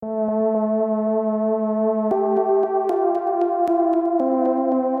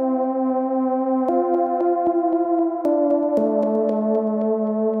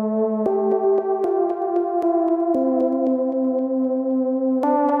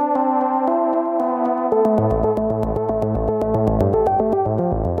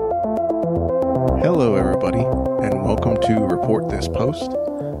to Report This Post.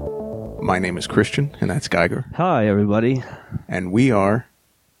 My name is Christian, and that's Geiger. Hi, everybody. And we are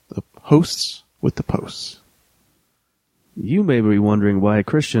the hosts with the posts. You may be wondering why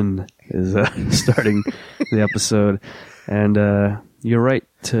Christian is starting the episode, and you're right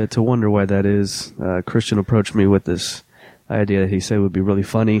to wonder why that is. Christian approached me with this idea that he said would be really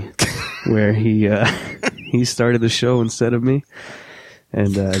funny, where he started the show instead of me.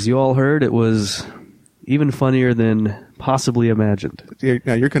 And as you all heard, it was even funnier than possibly imagined.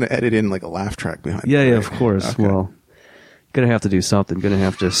 Now you're going to edit in like a laugh track behind it. Yeah, right? of course. Okay. Well, going to have to do something. Going to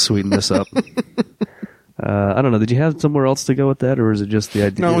have to sweeten this up. I don't know. Did you have somewhere else to go with that, or is it just the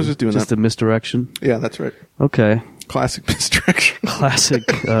idea? No, I was just doing just that. a misdirection? Yeah, that's right. Okay. Classic misdirection. Classic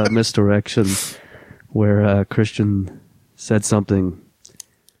misdirection, where Christian said something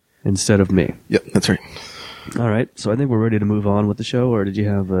instead of me. Yep, that's right. All right. So I think we're ready to move on with the show, or did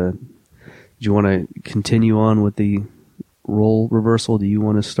you want to continue on with the role reversal? Do you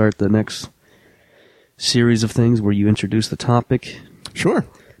want to start the next series of things where you introduce the topic? Sure.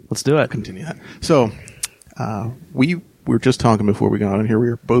 Let's do it. Continue that. So, we were just talking before we got on here. We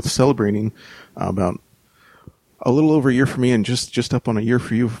were both celebrating about a little over a year for me and just up on a year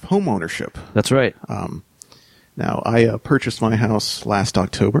for you of home ownership. That's right. Now, I purchased my house last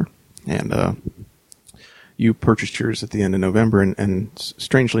October, and you purchased yours at the end of November. And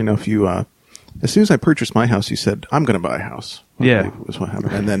strangely enough, you as soon as I purchased my house, you said, "I'm going to buy a house." Yeah, was what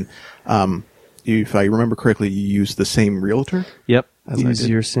happened. And then, if I remember correctly, you used the same realtor. Yep. As I He's did.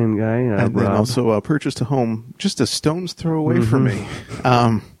 your same guy, And then Rob. also purchased a home just a stone's throw away from me.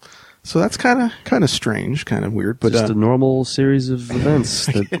 So that's kind of strange, kind of weird, but just a normal series of events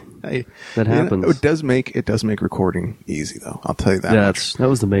that happens. It does make recording easy, though. I'll tell you that. Yeah, much. that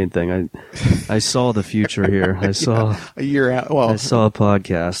was the main thing. I saw the future here. I saw a year out. Well, I saw a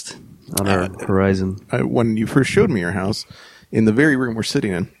podcast on our horizon. When you first showed me your house, in the very room we're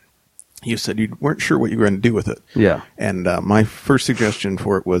sitting in, you said you weren't sure what you were going to do with it. Yeah. And my first suggestion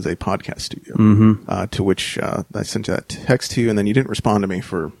for it was a podcast studio. To which I sent that text to you, and then you didn't respond to me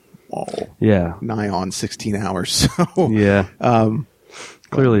for nigh on 16 hours. So yeah.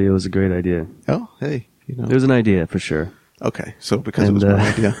 Clearly, it was a great idea. Oh, hey, It was an idea for sure. Okay, so because it was my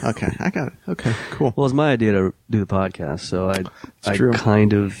idea. Okay, I got it. Okay, cool. Well, it's my idea to do the podcast, so I true.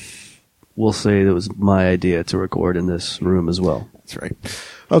 kind of will say that it was my idea to record in this room as well. That's right.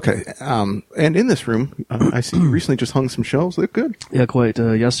 Okay, and in this room, I see you recently just hung some shelves. They look good. Yeah, quite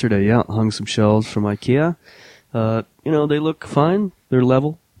yesterday. Yeah, hung some shelves from IKEA. They look fine. They're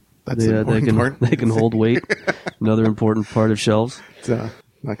level. That's the important part. They can hold weight. Another important part of shelves. It's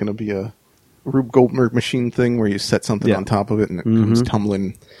not going to be a Rube Goldberg machine thing where you set something on top of it and it comes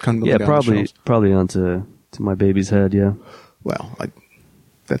tumbling down the shelves. Probably onto my baby's head. Yeah. Well,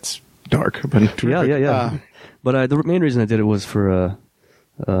 that's dark. But yeah. But the main reason I did it was for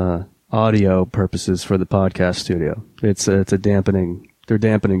audio purposes for the podcast studio. It's a dampening. They're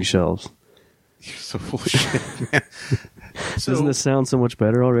dampening shelves. You're so full of shit, man. Doesn't this sound so much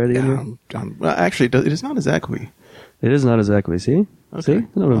better already? Yeah, well, actually, it is not as echoey. It is not as echoey. See? Okay. See? I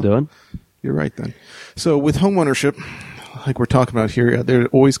know what I'm doing. You're right then. So with home ownership, like we're talking about here, there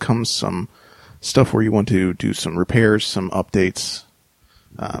always comes some stuff where you want to do some repairs, some updates.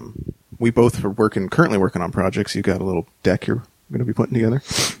 We both are currently working on projects. You got a little deck you're going to be putting together?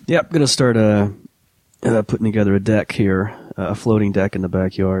 Yep, going to start putting together a deck here, a floating deck in the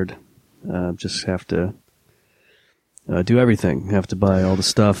backyard. Just have to do everything. Have to buy all the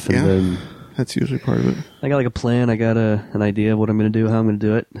stuff, and then that's usually part of it. I got like a plan. I got an idea of what I'm going to do, how I'm going to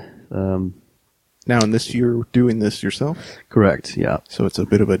do it. Now, in this, you're doing this yourself? Correct. Yeah. So it's a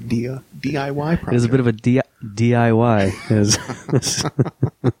bit of a DIY project. It is a bit of a DIY,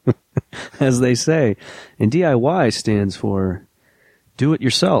 as they say, and DIY stands for do it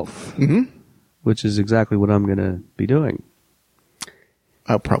yourself, which is exactly what I'm going to be doing.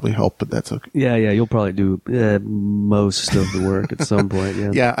 I'll probably help, but that's okay. Yeah, you'll probably do most of the work at some point.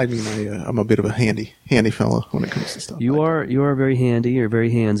 Yeah, yeah. I mean, I'm a bit of a handy fellow when it comes to stuff. You are very handy. You're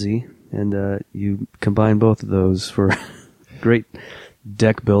very handsy, and you combine both of those for great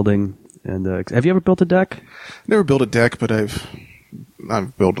deck building. And have you ever built a deck? Never built a deck, but I've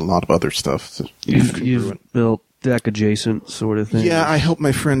built a lot of other stuff. So you've built deck adjacent sort of thing. Yeah, I helped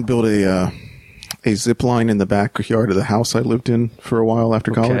my friend build a zip line in the backyard of the house I lived in for a while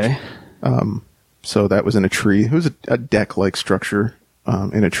after college. So that was in a tree. It was a deck-like structure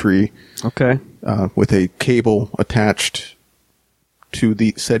in a tree. Okay. With a cable attached to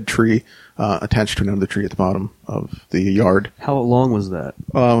the said tree, attached to another tree at the bottom of the yard. How long was that?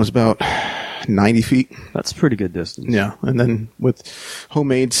 It was about 90 feet. That's a pretty good distance. Yeah, and then with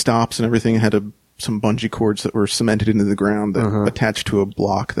homemade stops and everything, I had to some bungee cords that were cemented into the ground that attached to a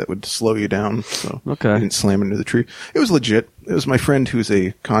block that would slow you down, so you didn't slam into the tree. It was legit. It was my friend who's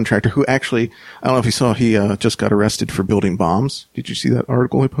a contractor who actually, I don't know if you saw, he just got arrested for building bombs. Did you see that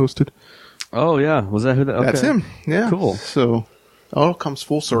article I posted? Oh, yeah. Was that who that? Okay. That's him. Yeah. Cool. So, all comes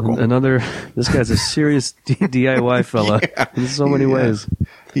full circle. This guy's a serious DIY fella in so many ways.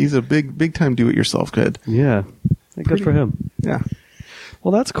 He's a big time do-it-yourself kid. Yeah. Good for him. Yeah.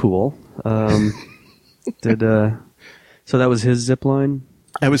 Well, that's cool. So that was his zip line?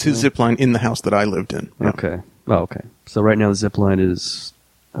 That was his zip line in the house that I lived in. Yeah. Okay. Oh, okay. So right now the zip line is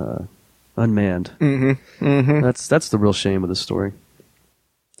unmanned. Mm-hmm. Mm-hmm. That's the real shame of the story.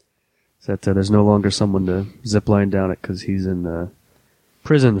 Is that there's no longer someone to zip line down it because he's in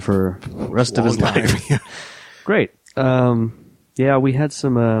prison for the rest of his life. Yeah. Great. Yeah, we had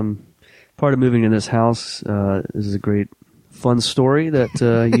some part of moving in this house. This is a great fun story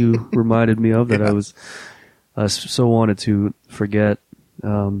that you reminded me of that I was so wanted to forget.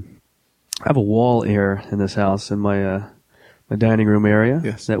 I have a wall air in this house in my dining room area.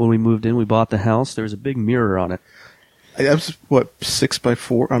 Yes. That when we moved in, we bought the house. There was a big mirror on it. That was,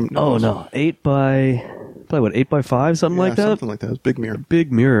 6x4? No. 8 by 5, something like that? Something like that. It was a big mirror.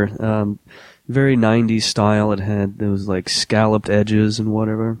 Big mirror. Very 90s style. There was like scalloped edges and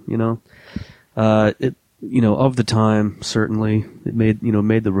whatever, It, of the time, certainly, it made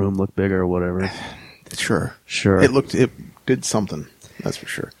the room look bigger or whatever. Sure. It did something. That's for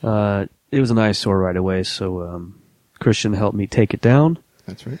sure. It was an eyesore right away, so Christian helped me take it down.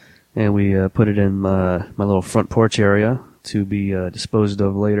 That's right. And we put it in my little front porch area to be disposed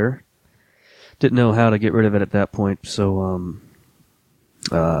of later. Didn't know how to get rid of it at that point, so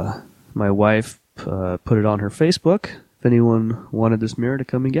my wife put it on her Facebook if anyone wanted this mirror to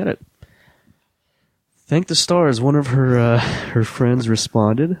come and get it. Thank the stars, one of her friends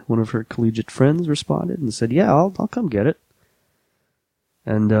responded, one of her collegiate friends responded and said, "Yeah, I'll come get it."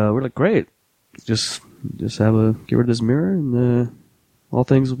 And we're like, "Great, just get rid of this mirror and all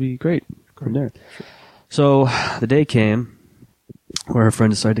things will be great from there." So the day came where her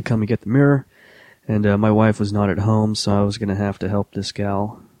friend decided to come and get the mirror, and my wife was not at home, so I was going to have to help this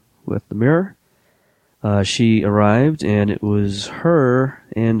gal with the mirror. She arrived, and it was her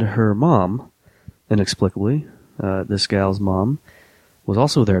and her mom, inexplicably. This gal's mom was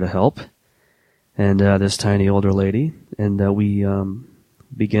also there to help, and this tiny older lady, and we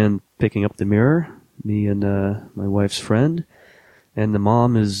began picking up the mirror, me and my wife's friend. And the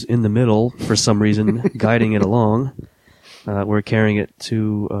mom is in the middle, for some reason, guiding it along. We're carrying it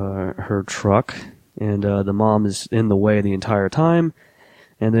to her truck, and the mom is in the way the entire time.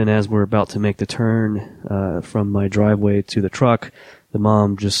 And then as we're about to make the turn from my driveway to the truck, the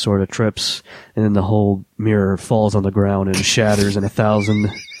mom just sort of trips, and then the whole mirror falls on the ground and shatters in 1,000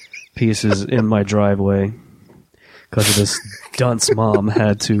 pieces in my driveway. Because of this dunce mom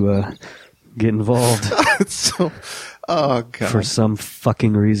had to get involved. Oh God! For some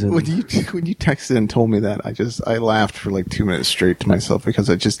fucking reason. When you texted and told me that, I laughed for like 2 minutes straight to myself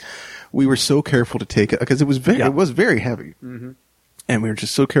because we were so careful to take it because it was very heavy, and we were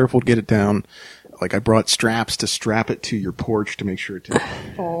just so careful to get it down. Like I brought straps to strap it to your porch to make sure it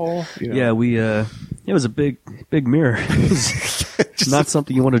didn't fall. Yeah, it was a big mirror. It's not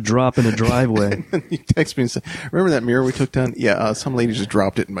something you want to drop in a driveway. You text me and say, "Remember that mirror we took down? Yeah, some lady just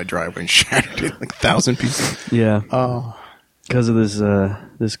dropped it in my driveway and shattered it like 1,000 pieces." Yeah. Oh. Because of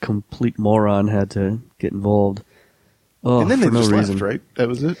this complete moron had to get involved. Oh, and then for they no just reason. left, right? That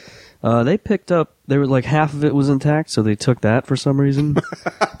was it? They picked up, they were like half of it was intact, so they took that for some reason.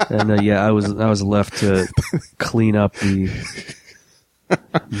 And I was left to clean up the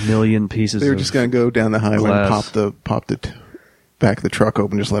million pieces. They were just going to go down the highway glass. and pop the back of the truck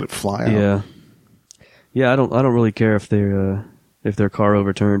open, just let it fly out. Yeah. I don't really care if their car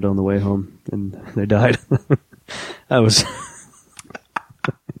overturned on the way home and they died. I was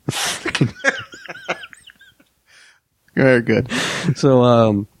very good.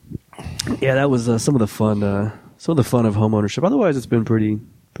 So that was some of the fun of home ownership. Otherwise, it's been pretty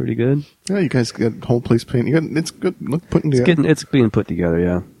good. Yeah, you guys got the whole place painted. It's good. Look, putting together. It's being put together.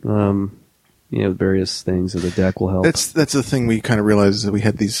 Yeah. Various things of the deck will help. That's the thing we kind of realized is that we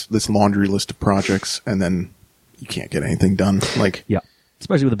had this laundry list of projects, and then you can't get anything done. Like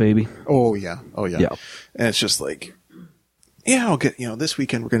especially with a baby. Oh yeah. And it's just like, I'll get this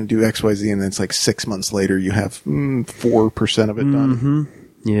weekend we're going to do X, Y, Z, and then it's like 6 months later you have 4% of it done. Mm-hmm.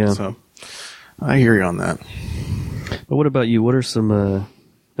 Yeah. So I hear you on that. But what about you? What are some?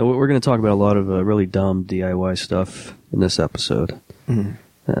 We're going to talk about a lot of really dumb DIY stuff in this episode. Mm-hmm.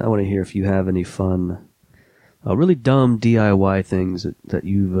 I want to hear if you have any fun, really dumb DIY things that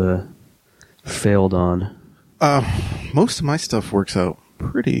you've failed on? Most of my stuff works out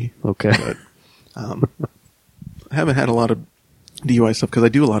pretty Okay. good. I haven't had a lot of DUI stuff because I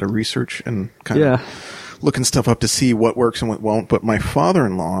do a lot of research and kind of looking stuff up to see what works and what won't. But my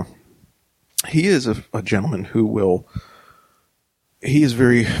father-in-law, he is a gentleman who he is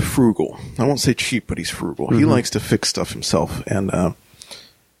very frugal. I won't say cheap, but he's frugal. He likes to fix stuff himself. And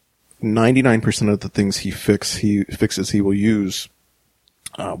 99% of the things he fixes, he will use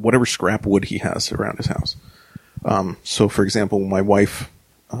whatever scrap wood he has around his house. So, for example, my wife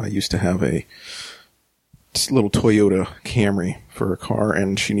used to have a little Toyota Camry for her car,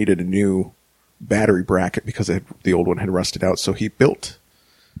 and she needed a new battery bracket because the old one had rusted out. So he built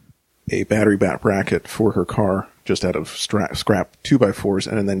a battery bracket for her car just out of scrap 2x4s,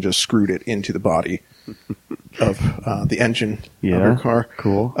 and then just screwed it into the body of the engine of her car.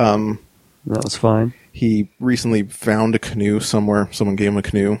 Cool. That was fine. He recently found a canoe somewhere. Someone gave him a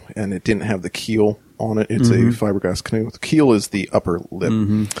canoe, and it didn't have the keel on it. It's a fiberglass canoe. The keel is the upper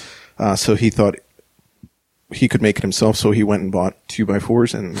lip. So he thought he could make it himself, so he went and bought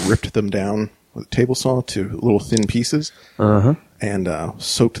 2x4s and ripped them down with a table saw to little thin pieces, and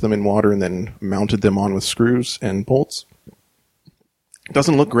soaked them in water, and then mounted them on with screws and bolts.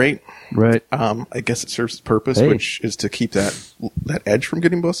 Doesn't look great. Right. I guess it serves its purpose, which is to keep that edge from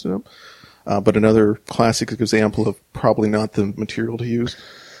getting busted up. But another classic example of probably not the material to use.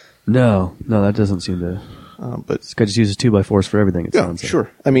 No, that doesn't seem to. But this guy just uses 2x4s for everything. It sounds like.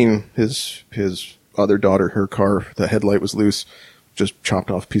 Sure. I mean, his other daughter, her car, the headlight was loose. Just chopped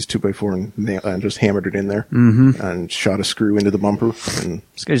off a piece of 2x4 and just hammered it in there, and shot a screw into the bumper. And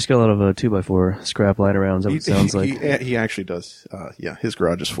this guy just got a lot of 2x4 scrap lying around. Is that what it sounds like? He actually does. Yeah, his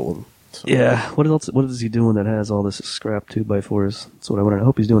garage is full of them. So. Yeah. What else? What is he doing that has all this scrap 2x4s? That's what I want to. I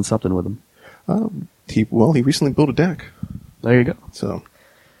hope he's doing something with them. He recently built a deck. There you go. So,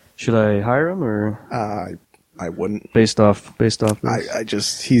 should I hire him or? I wouldn't. Based off. This?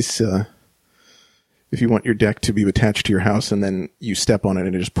 He's. If you want your deck to be attached to your house and then you step on it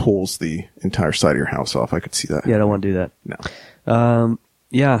and it just pulls the entire side of your house off, I could see that. Yeah, I don't want to do that. No.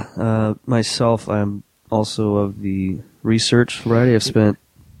 Myself, I'm also of the research variety. I've spent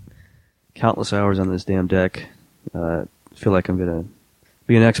countless hours on this damn deck. I feel like I'm going to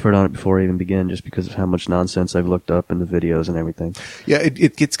be an expert on it before I even begin, just because of how much nonsense I've looked up in the videos and everything. Yeah,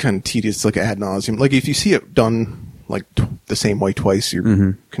 it gets kind of tedious, like ad nauseum. Like if you see it done like the same way twice,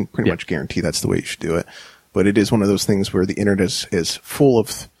 you can pretty much guarantee that's the way you should do it. But it is one of those things where the internet is full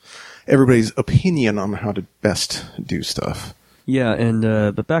of everybody's opinion on how to best do stuff. Yeah, and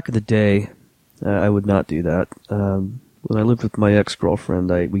but back in the day, I would not do that. When I lived with my ex-girlfriend,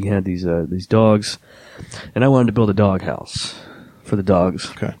 we had these dogs, and I wanted to build a dog house for the dogs.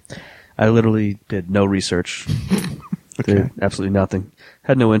 Okay. I literally did no research. Did absolutely nothing.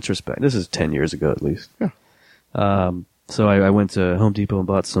 Had no interest back. This is 10 years ago at least. Yeah. So I went to Home Depot and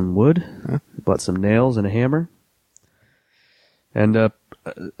bought some wood, bought some nails and a hammer, and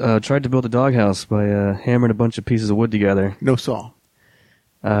tried to build a doghouse by hammering a bunch of pieces of wood together. No saw.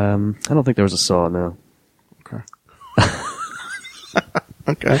 I don't think there was a saw, no. Okay.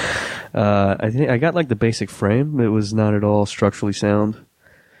 Okay. I think I got like the basic frame. It was not at all structurally sound.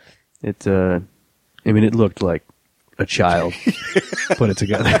 It looked like a child put it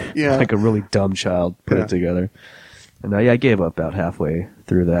together. Yeah. Like a really dumb child put it together. And I gave up about halfway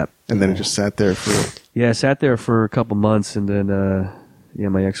through that. And then it just sat there for... Yeah, I sat there for a couple months, and then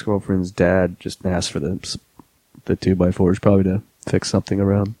my ex-girlfriend's dad just asked for the 2x4s probably to fix something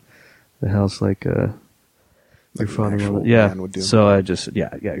around the house, like your father-in-law. Yeah, would do. So I just,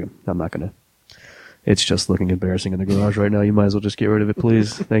 I'm not going to. It's just looking embarrassing in the garage right now. You might as well just get rid of it,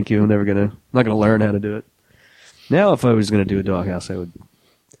 please. Thank you. I'm not going to learn how to do it. Now, if I was going to do a doghouse, I would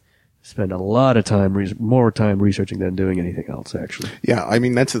spend a lot of time, more time researching than doing anything else, actually. Yeah, I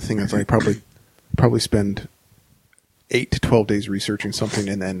mean, that's the thing is I probably spend 8 to 12 days researching something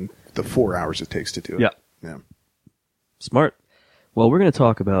and then the 4 hours it takes to do it. Yeah. Smart. Well, we're going to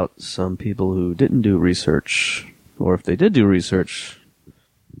talk about some people who didn't do research, or if they did do research,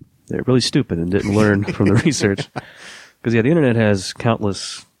 they're really stupid and didn't learn from the research. Because, the internet has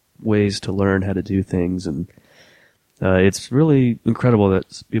countless ways to learn how to do things, and it's really incredible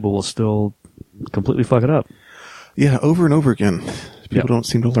that people will still completely fuck it up. Yeah, over and over again. People don't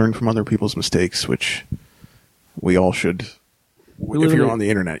seem to learn from other people's mistakes, which we all should. If you're on the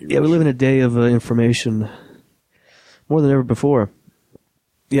internet, we live in a day of information more than ever before.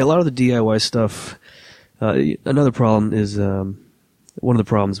 Yeah, a lot of the DIY stuff. Another problem is one of the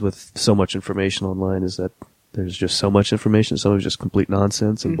problems with so much information online is that there's just so much information. Some of it's just complete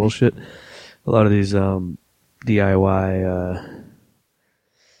nonsense and bullshit. A lot of these DIY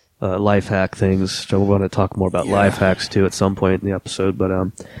life hack things. So we're going to talk more about life hacks too at some point in the episode.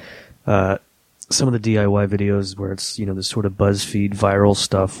 But some of the DIY videos where it's this sort of BuzzFeed viral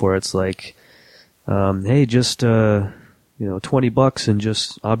stuff where it's like, hey, just $20 and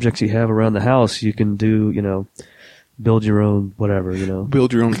just objects you have around the house, you can do build your own whatever.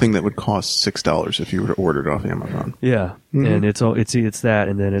 Build your own thing that would cost $6 if you were to order it off Amazon. Yeah, and it's that,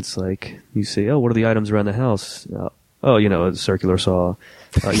 and then it's like you say, oh, what are the items around the house? A circular saw.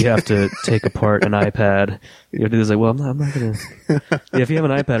 You have to take apart an iPad. You have to do this. Like, well, I'm not gonna. If you have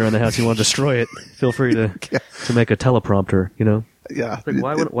an iPad around the house, you want to destroy it. Feel free to make a teleprompter. Yeah. Like,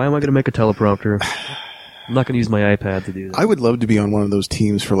 why am I going to make a teleprompter? I'm not going to use my iPad to do that. I would love to be on one of those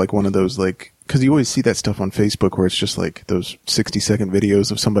teams for like one of those because you always see that stuff on Facebook where it's just like those 60-second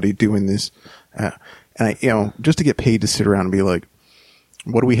videos of somebody doing this, and I just to get paid to sit around and be like,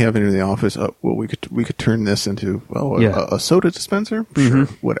 what do we have in the office? Well, we could turn this into a soda dispenser. Sure,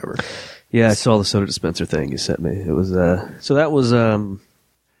 whatever. Yeah, I saw the soda dispenser thing you sent me. It was so that was.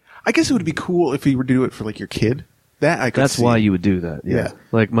 I guess it would be cool if you were to do it for like your kid. That I could. That's see. why you would do that. Yeah.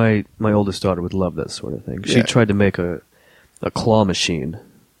 Like my oldest daughter would love that sort of thing. She tried to make a claw machine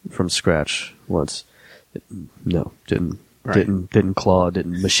from scratch once. Didn't claw,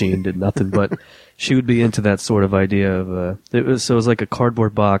 didn't machine, did nothing. But she would be into that sort of idea of it was like a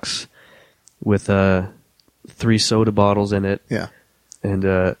cardboard box with 3 soda bottles in it. Yeah.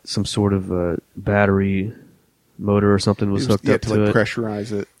 And some sort of battery motor or something was hooked up to it.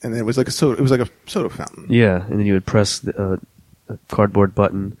 Pressurize it, and it was like a soda. It was like a soda fountain. Yeah, and then you would press a cardboard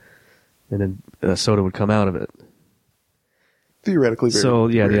button, and then soda would come out of it. Theoretically, very the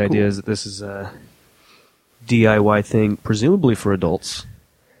cool. idea is that this is a DIY thing, presumably for adults.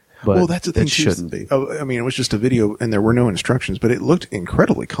 But that's the thing. It shouldn't be. Oh, I mean, it was just a video, and there were no instructions, but it looked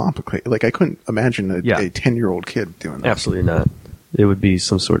incredibly complicated. Like I couldn't imagine a 10-year-old kid doing that. Absolutely not. It would be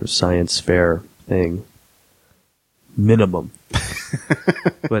some sort of science fair thing. Minimum.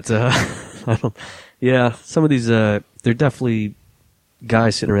 But I don't. Yeah, some of these they're definitely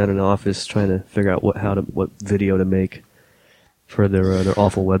guys sitting around in an office trying to figure out what video to make for their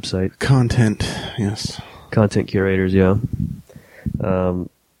awful website. Content, yes. Content curators, yeah. On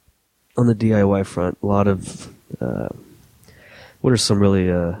the DIY front, a lot of what's a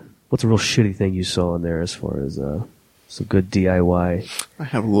real shitty thing you saw in there as far as some good DIY. I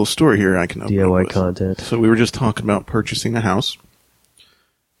have a little story here I can open DIY up with. content. So we were just talking about purchasing a house.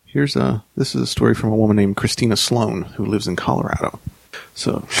 This is a story from a woman named Christina Sloan who lives in Colorado.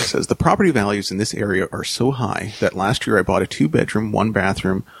 So she says, the property values in this area are so high that last year I bought a 2-bedroom,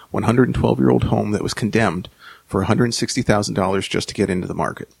 1-bathroom, 112-year-old home that was condemned for $160,000 just to get into the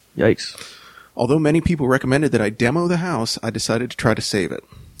market. Yikes. Although many people recommended that I demo the house, I decided to try to save it.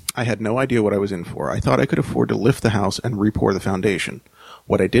 I had no idea what I was in for. I thought I could afford to lift the house and re-pour the foundation.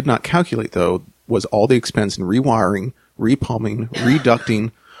 What I did not calculate, though, was all the expense in rewiring, replumbing,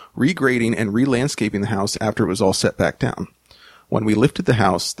 reducting, regrading, and re-landscaping the house after it was all set back down. When we lifted the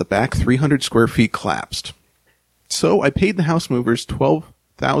house, the back 300 square feet collapsed. So I paid the house movers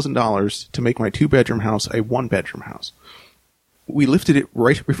 $12,000 to make my 2-bedroom house a 1-bedroom house. We lifted it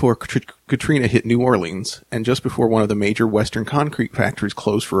right before Katrina hit New Orleans and just before one of the major Western concrete factories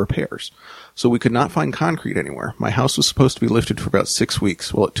closed for repairs. So we could not find concrete anywhere. My house was supposed to be lifted for about 6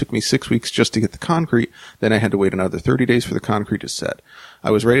 weeks. Well, it took me 6 weeks just to get the concrete. Then I had to wait another 30 days for the concrete to set.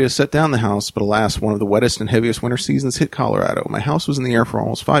 I was ready to set down the house, but alas, one of the wettest and heaviest winter seasons hit Colorado. My house was in the air for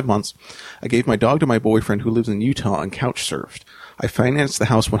almost 5 months. I gave my dog to my boyfriend who lives in Utah and couch surfed. I financed the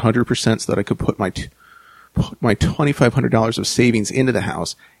house 100% so that I could put my $2,500 of savings into the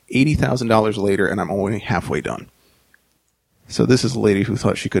house, $80,000 later, and I'm only halfway done. So this is a lady who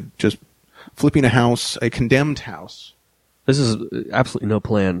thought she could just flipping a condemned house. This is absolutely no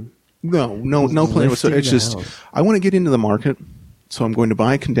plan. No plan. So it's just, I want to get into the market, so I'm going to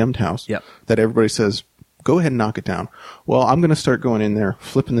buy a condemned house that everybody says, go ahead and knock it down. Well, I'm going to start going in there,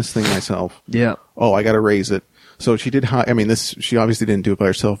 flipping this thing myself. Yeah. Oh, I got to raise it. So she did. She obviously didn't do it by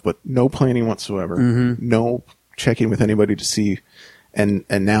herself, but no planning whatsoever. Mm-hmm. No checking with anybody to see, and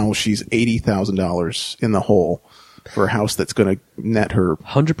now she's $80,000 in the hole for a house that's going to net her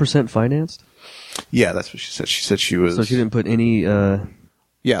 100% financed. Yeah, that's what she said. She said she was. So she didn't put any.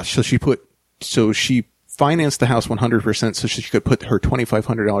 Yeah, so she financed the house 100%, so she could put her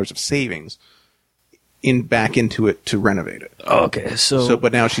 $2,500 of savings back into it to renovate it. Okay,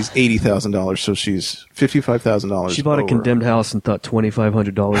 but now she's $80,000, so she's $55,000. She bought a condemned house and thought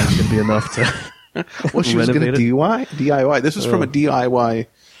 $2,500 was going to be enough to. Well, she was going to DIY. This was from a DIY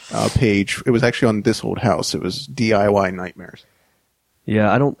page. It was actually on This Old House. It was DIY Nightmares.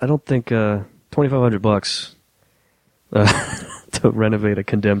 Yeah, I don't think $2,500 to renovate a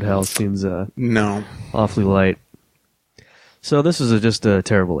condemned house seems No. awfully light. So this is just a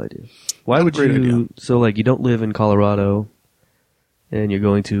terrible idea. Why Not a would great you? idea. So like you don't live in Colorado, and you're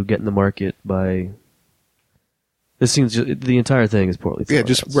going to get in the market by. This seems the entire thing is poorly thought Yeah,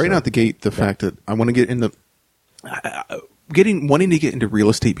 just out, right so- out the gate, the fact that I want to get into wanting to get into real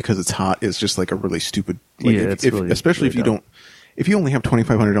estate because it's hot is just like a really stupid. Like Yeah, if, it's if- really- especially if really you dumb. don't. If you only have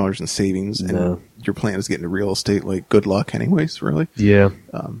 $2,500 in savings and No. your plan is to get into real estate, like good luck, anyways. Really. Yeah.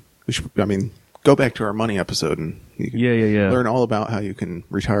 Go back to our money episode and you can Yeah. learn all about how you can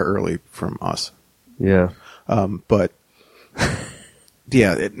retire early from us. Yeah. But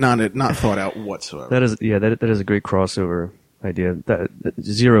yeah, not thought out whatsoever. That is a great crossover idea. That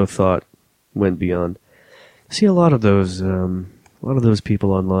zero thought went beyond. I see a lot of those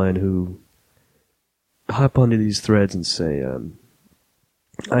people online who hop onto these threads and say,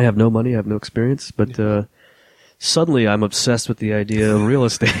 "I have no money, I have no experience, but suddenly I'm obsessed with the idea of real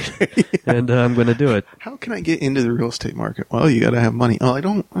estate, and I'm going to do it." How can I get into the real estate market? Well, you got to have money. Oh, I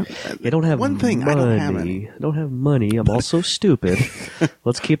don't have one thing. money. I don't have any. I don't have money. I'm also stupid.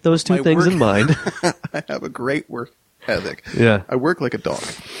 Let's keep those two My things work- in mind. I have a great work ethic. Yeah. I work like a dog.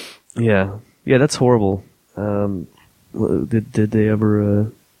 Yeah, that's horrible. Did they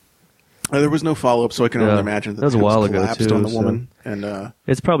ever? There was no follow up, so I can only Yeah. imagine That was a the house while ago, collapsed too, on the so- woman. And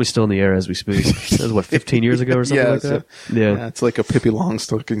It's probably still in the air as we speak. That was what 15 years ago or something like that. yeah, it's like a Pippi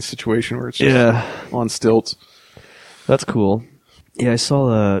Longstocking situation where it's just Yeah. on stilts. That's cool. Yeah, I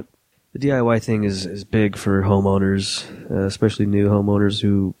saw the DIY thing is big for homeowners, especially new homeowners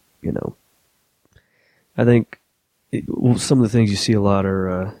who, I think some of the things you see a lot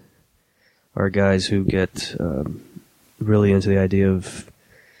are guys who get really into the idea of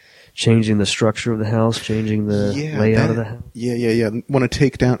changing the structure of the house, changing the layout of the house. Yeah. Want to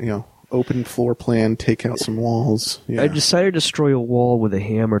take down, open floor plan, take out some walls. Yeah. I decided to destroy a wall with a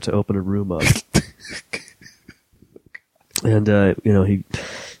hammer to open a room up. And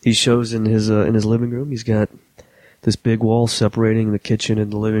he shows in his living room. He's got this big wall separating the kitchen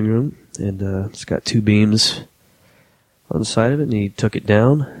and the living room, and it's got two beams on the side of it. And he took it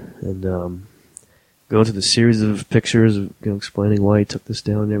down and go into the series of pictures, explaining why he took this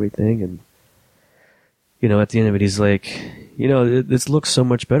down and everything. And at the end of it, he's like, this looks so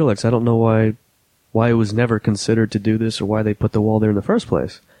much better. Like, I don't know why it was never considered to do this or why they put the wall there in the first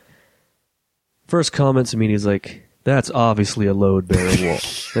place. First comments immediately is like, that's obviously a load-bearing wall.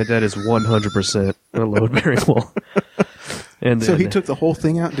 That is 100% a load-bearing wall. And So then- he took the whole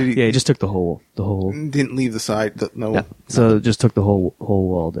thing out? Did he? Yeah, he just took the whole. Didn't leave the side. No. Yeah. So just took the whole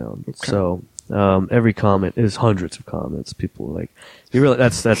wall down. Okay. So every comment is hundreds of comments. People are like, "You really?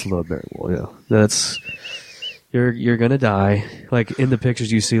 That's load-bearing wall. Yeah, that's you're gonna die." Like in the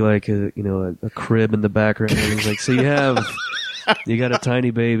pictures, you see like a crib in the background. And it's like, so you got a tiny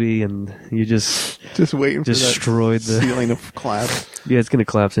baby, and you just waiting for destroyed that the ceiling to collapse. Yeah, it's gonna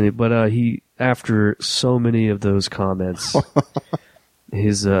collapse in it. But he, after so many of those comments,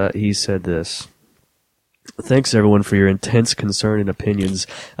 he said this. Thanks everyone for your intense concern and opinions.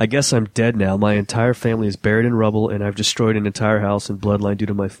 I guess I'm dead now. My entire family is buried in rubble, and I've destroyed an entire house and bloodline due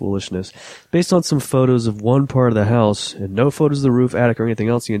to my foolishness. Based on some photos of one part of the house, and no photos of the roof, attic, or anything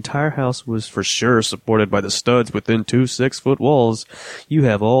else, the entire house was for sure supported by the studs within 2 6-foot walls. You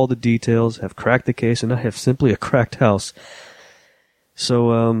have all the details, have cracked the case, and I have simply a cracked house.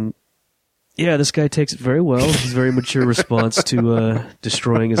 So, yeah, this guy takes it very well. It's a very mature response to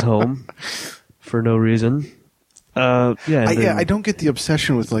destroying his home for no reason. I don't get the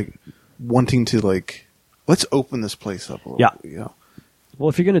obsession with like wanting to like let's open this place up a little bit. Yeah. Well,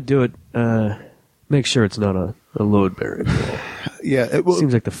 if you're gonna do it, make sure it's not a load bearing wall. Yeah. It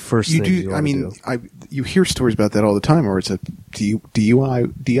Seems like the first you thing do. you I ought mean, to do. you hear stories about that all the time, where it's a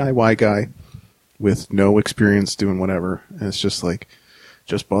DIY guy with no experience doing whatever, and it's just like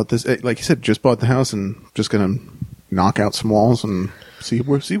just bought this. Like you said, just bought the house and just gonna knock out some walls and see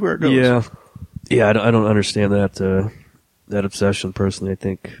where it goes. Yeah. I don't understand that obsession personally. I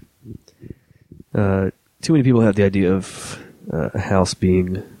think too many people have the idea of a house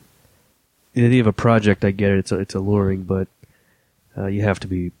being the idea of a project. I get it; it's alluring, but you have to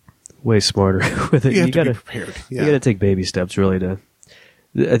be way smarter with it. You have to gotta be prepared. Yeah. You got to take baby steps, really.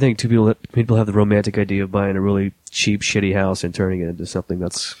 I think people have the romantic idea of buying a really cheap, shitty house and turning it into something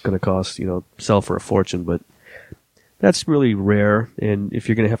that's going to cost sell for a fortune, but that's really rare. And if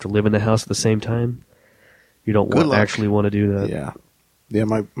you're going to have to live in the house at the same time, you don't Good luck. actually want to do that. Yeah.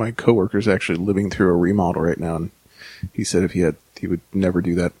 My coworker's actually living through a remodel right now, and he said if he would never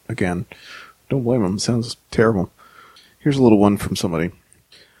do that again. Don't blame him. Sounds terrible. Here's a little one from somebody.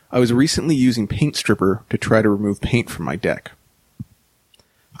 I was recently using Paint Stripper to try to remove paint from my deck.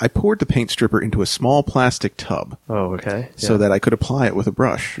 I poured the paint stripper into a small plastic tub Oh, okay. so that I could apply it with a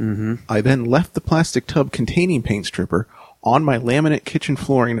brush. Mm-hmm. I then left the plastic tub containing paint stripper on my laminate kitchen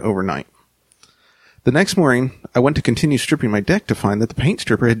flooring overnight. The next morning, I went to continue stripping my deck to find that the paint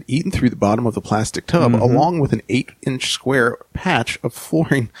stripper had eaten through the bottom of the plastic tub, along with an 8-inch square patch of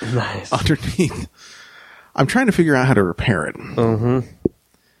flooring Nice. underneath. I'm trying to figure out how to repair it. Mm-hmm.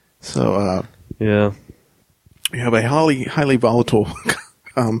 So, Yeah. you have a highly volatile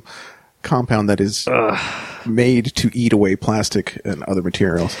compound that is made to eat away plastic and other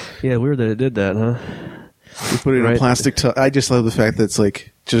materials. Yeah, weird that it did that, huh? You put it in a Right. plastic tub. I just love the fact that it's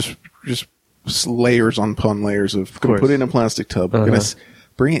like just layers upon layers of. Gonna put it in a plastic tub. Uh-huh. Gonna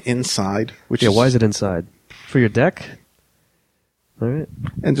bring it inside. Which Yeah, is, why is it inside? For your deck? All right.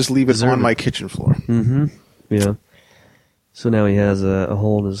 And just leave it Deserve on it. my kitchen floor. Mm-hmm. Yeah. So now he has a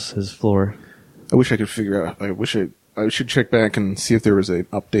hole in his floor. I wish I could figure out. I should check back and see if there was an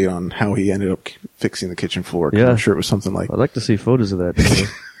update on how he ended up fixing the kitchen floor. 'Cause Yeah. I'm sure it was something like. I'd like to see photos of that. Too.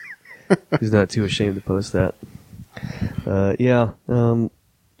 He's not too ashamed to post that. Yeah, a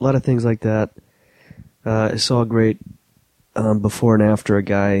lot of things like that. I saw a great before and after. A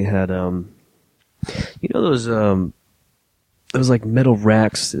guy had, those like metal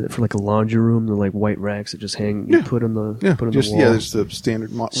racks for like a laundry room. They're like white racks that just hang. You Yeah. put on the Yeah, put on just the wall. there's the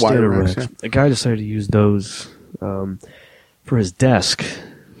standard wire Standard racks. racks. A guy decided to use those for his desk.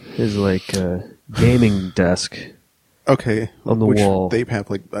 His like gaming desk. Okay, On the which wall. they have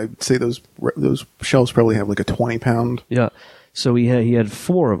like I'd say those shelves probably have like a 20-pound. Yeah. So he had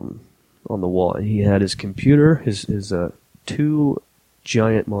 4 of them on the wall. He had his computer, his 2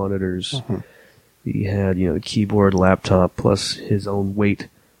 giant monitors. He had the keyboard, laptop, plus his own weight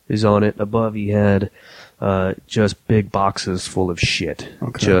is on it. Above he had just big boxes full of shit.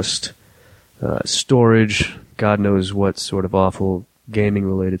 Okay. Just storage. God knows what sort of awful gaming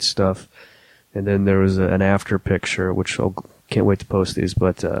related stuff. And then there was an after picture, which I can't wait to post these,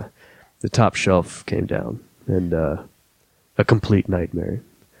 but the top shelf came down, and a complete nightmare.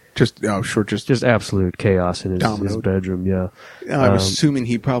 Just Just absolute chaos in his Dominoed. bedroom, yeah. I'm assuming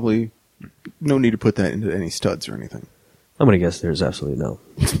he probably no need to put that into any studs or anything. I'm going to guess there's absolutely no.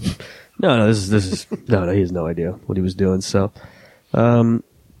 No, this is no, he has no idea what he was doing, so.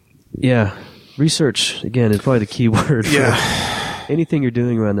 Yeah, research, again, is probably the key word. Yeah. Anything you're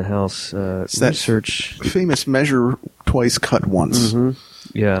doing around the house, that research. Famous measure twice, cut once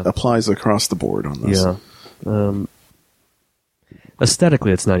Yeah. applies across the board on this. Yeah.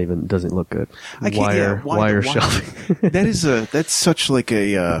 Aesthetically, doesn't look good. Wire shelving. That's such like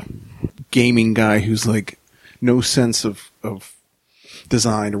a gaming guy who's like no sense of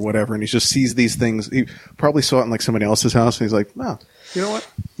design or whatever, and he just sees these things. He probably saw it in like somebody else's house, and he's like, "Oh, you know what?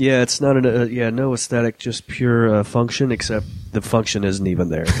 Yeah, it's not no aesthetic, just pure function. Except the function isn't even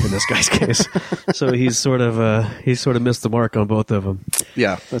there in this guy's case. So he's sort of missed the mark on both of them.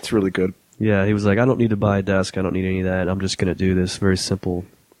 Yeah, that's really good." Yeah, he was like, I don't need to buy a desk. I don't need any of that. I'm just going to do this very simple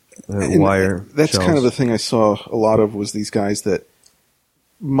And wire. That's shelves. kind of the thing I saw a lot of was these guys that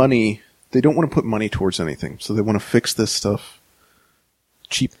they don't want to put money towards anything, so they want to fix this stuff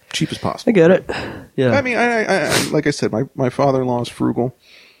cheap as possible. I get it. Yeah. I mean, I like I said, my father-in-law is frugal.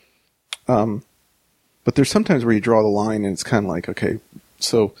 But there's sometimes where you draw the line and it's kind of like, okay,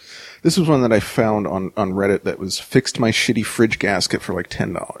 so this was one that I found on Reddit that was fixed my shitty fridge gasket for like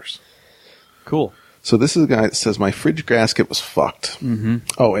 $10. Cool. So this is a guy that says my fridge gasket was fucked. Mm-hmm.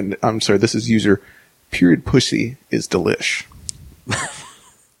 Oh, and I'm sorry, this is user period pussy is delish.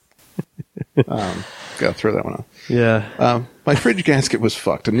 Gotta throw that one out. Yeah. My fridge gasket was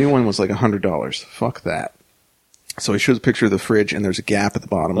fucked. A new one was like $100. Fuck that. So he shows a picture of the fridge, and there's a gap at the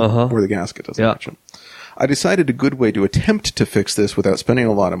bottom where the gasket doesn't match him. I decided a good way to attempt to fix this without spending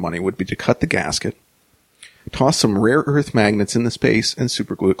a lot of money would be to cut the gasket, toss some rare earth magnets in the space, and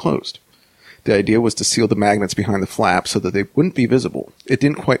superglue it closed. The idea was to seal the magnets behind the flap so that they wouldn't be visible. It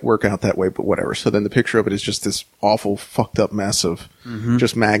didn't quite work out that way, but whatever. So then the picture of it is just this awful, fucked up mess of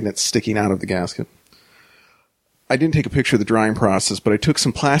just magnets sticking out of the gasket. I didn't take a picture of the drying process, but I took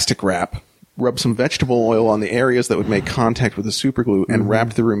some plastic wrap, rubbed some vegetable oil on the areas that would make contact with the superglue, and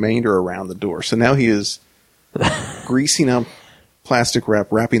wrapped the remainder around the door. So now he is greasing up plastic wrap,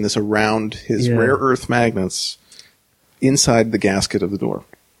 wrapping this around his rare earth magnets inside the gasket of the door.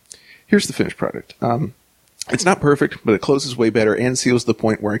 Here's the finished product. It's not perfect, but it closes way better and seals to the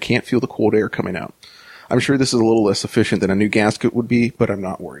point where I can't feel the cold air coming out. I'm sure this is a little less efficient than a new gasket would be, but I'm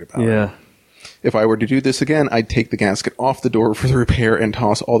not worried about it. Yeah. If I were to do this again, I'd take the gasket off the door for the repair and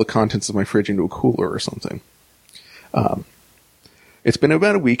toss all the contents of my fridge into a cooler or something. It's been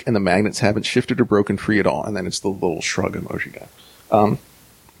about a week, and the magnets haven't shifted or broken free at all, and then it's the little shrug emoji guy.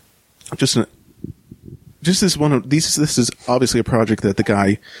 just this one of these. This is obviously a project that the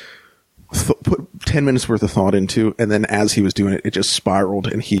guy put 10 minutes worth of thought into, and then as he was doing it, it just spiraled,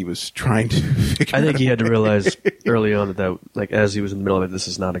 and he was trying to figure I think he had to out. realize early on that, like, as he was in the middle of it, this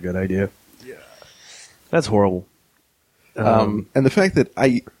is not a good idea. Yeah. That's horrible. And the fact that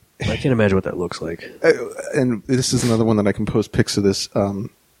I can't imagine what that looks like. and this is another one that I can post pics of this.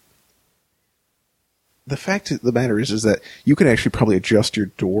 The fact of the matter is that you can actually probably adjust your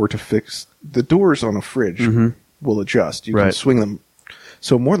door to fix the doors on a fridge. Will adjust. You can Right. swing them.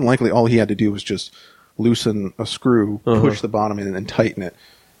 So more than likely, all he had to do was just loosen a screw, push the bottom in, and tighten it,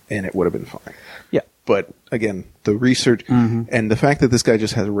 and it would have been fine. Yeah. But again, the research and the fact that this guy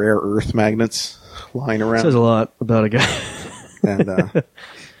just has rare earth magnets lying around, Says a lot about a guy. and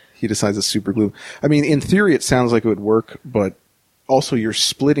he decides to super glue. I mean, in theory, it sounds like it would work, but also you're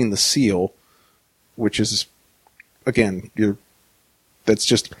splitting the seal, which is, again, that's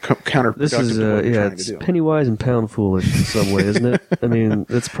just counterproductive This is, to what you're yeah, trying to it's do. penny wise and pound foolish in some way, isn't it? I mean,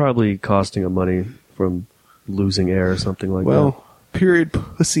 it's probably costing him money from losing air or something like that. Well, period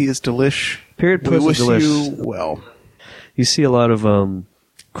pussy is delish. Period We pussy wish delish. you well. You see a lot of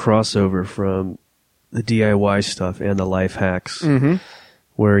crossover from the DIY stuff and the life hacks,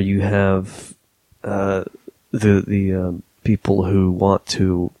 where you have the people who want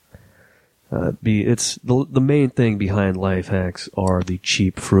to it's the main thing behind life hacks are the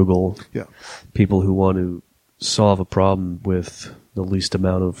cheap, frugal Yeah. people who want to solve a problem with the least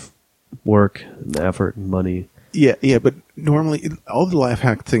amount of work and effort and money. Yeah, but normally all the life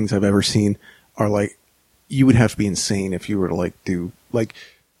hack things I've ever seen are like you would have to be insane if you were to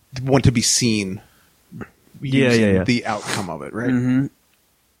want to be seen. Using the outcome of it, right?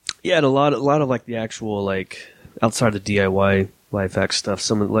 Yeah, and a lot of like the actual like outside the DIY life hack stuff.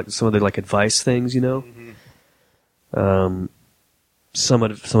 Some of the like advice things, you know. Some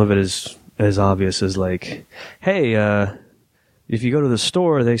of it is as obvious as like, hey, if you go to the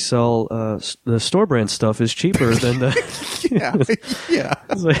store, they sell the store brand stuff is cheaper than the. Yeah.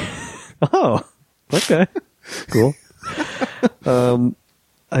 It's like, oh, okay, cool.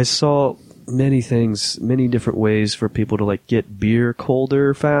 I saw many things, many different ways for people to like get beer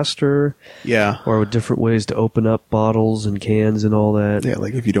colder faster, Yeah. or different ways to open up bottles and cans and all that. Yeah,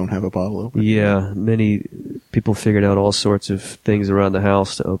 like if you don't have a bottle open. Yeah, many people figured out all sorts of things around the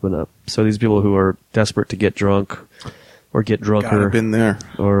house to open up. So these people who are desperate to get drunk or get God, drunker I've been there.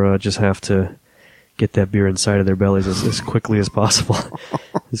 or just have to get that beer inside of their bellies as quickly as possible,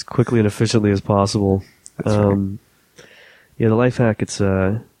 as quickly and efficiently as possible. Right. Yeah, the life hack, it's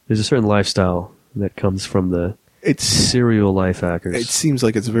there's a certain lifestyle that comes from the It's serial life hackers. It seems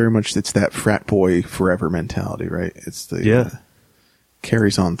like it's that frat boy forever mentality, right? It's the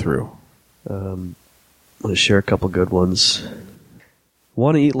carries on through. I'm going to share a couple good ones.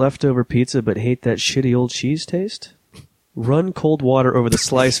 Want to eat leftover pizza but hate that shitty old cheese taste? Run cold water over the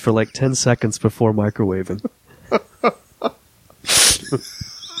slice for like 10 seconds before microwaving.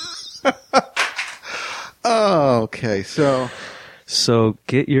 Oh, okay. So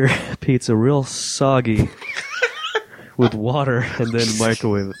get your pizza real soggy with water and then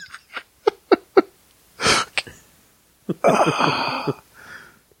microwave it.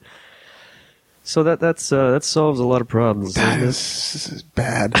 So that solves a lot of problems, doesn't it? This is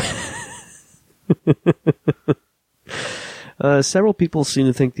bad. Several people seem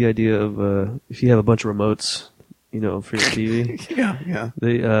to think the idea of if you have a bunch of remotes, for your TV,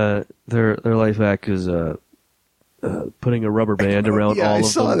 Yeah. their life hack is putting a rubber band around all of them. I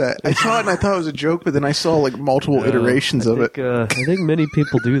saw that. I saw it and I thought it was a joke, but then I saw like multiple iterations of it. I think many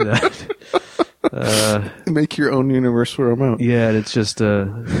people do that. Make your own universal remote. Yeah, and it's just 3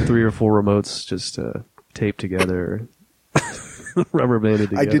 or 4 remotes just taped together, rubber banded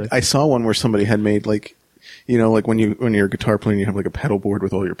together. I saw one where somebody had made like, like when you're a guitar player, and you have like a pedal board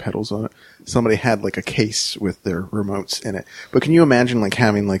with all your pedals on it. Somebody had like a case with their remotes in it. But can you imagine like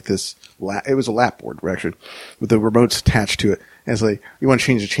having like this? It was a lap board actually, with the remotes attached to it. And it's like you want to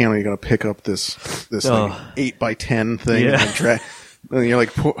change the channel, you got to pick up this like 8x10 thing and then drag. And you're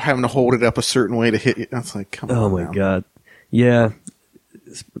like having to hold it up a certain way to hit it. That's like, come on. Oh my God. Yeah.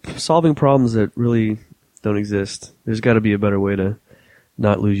 Solving problems that really don't exist. There's got to be a better way to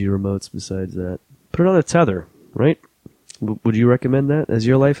not lose your remotes besides that. Put it on a tether, right? Would you recommend that as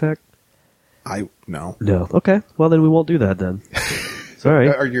your life hack? No. No. Okay. Well, then we won't do that then. Sorry.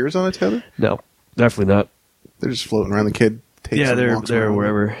 Are yours on a tether? No. Definitely not. They're just floating around. The kid takes Yeah, them, walks they're around.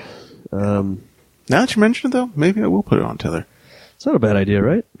 wherever. Now that you mention it, though, maybe I will put it on tether. It's not a bad idea,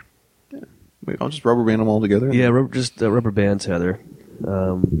 right? Maybe I'll just rubber band them all together. Yeah, just a rubber band tether.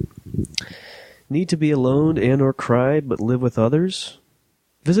 Need to be alone and or cry, but live with others?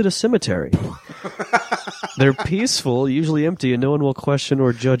 visit a cemetery. They're peaceful, usually empty, and no one will question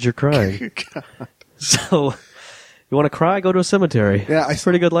or judge your crying. So, you want to cry? Go to a cemetery. Yeah, it's a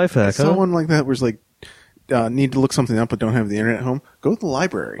pretty good life hack. Someone like that was like, need to look something up but don't have the internet at home. Go to the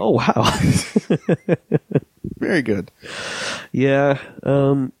library. Oh wow, very good. Yeah,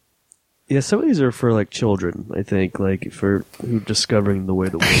 yeah. Some of these are for like children. I think, like for who discovering the way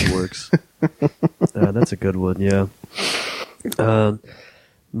the world works. That's a good one. Yeah.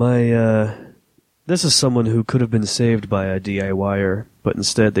 This is someone who could have been saved by a DIYer, but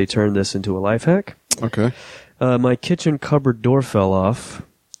instead they turned this into a life hack. Okay. My kitchen cupboard door fell off,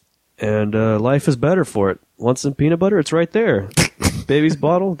 and life is better for it. Want some peanut butter? It's right there. Baby's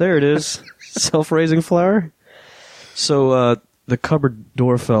bottle? There it is. Self-raising flour? So the cupboard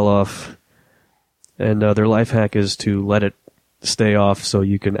door fell off, and their life hack is to let it stay off so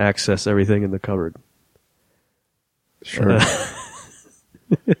you can access everything in the cupboard. Sure.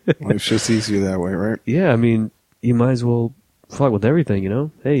 Life's just easier that way, right? Yeah, I mean, you might as well fuck with everything, you know?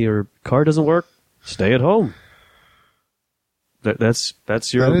 Hey, your car doesn't work? Stay at home. That's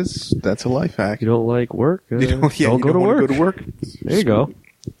your... That's a life hack. You don't like work? You don't go to work. Go to work. There you go.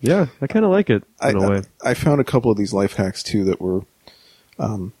 Yeah, I kind of like it in a way. I found a couple of these life hacks too that were.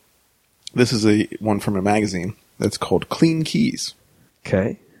 This is one from a magazine that's called Clean Keys.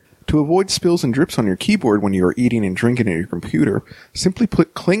 Okay. To avoid spills and drips on your keyboard when you are eating and drinking at your computer, simply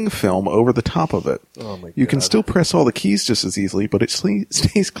put cling film over the top of it. Oh my God. You can still press all the keys just as easily, but it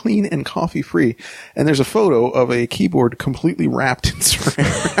stays clean and coffee free. And there's a photo of a keyboard completely wrapped in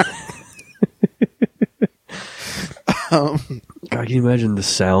saran wrap. God, can you imagine the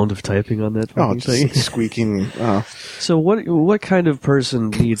sound of typing on that fucking thing? Just squeaking. So what kind of person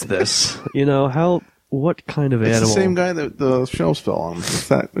needs this? You know, what kind of animal? It's the same guy that the shelves fell on. It's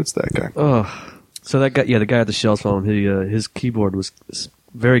that guy. Oh, so that guy, yeah, the guy at the shelves fell on. His keyboard was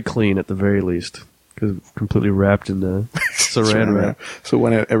very clean at the very least, because completely wrapped in the saran wrap. So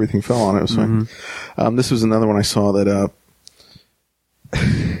when everything fell on it, was fine. This was another one I saw that.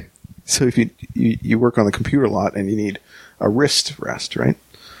 So if you work on the computer a lot and you need a wrist rest, right?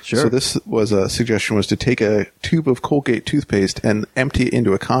 Sure. So this was a suggestion was to take a tube of Colgate toothpaste and empty it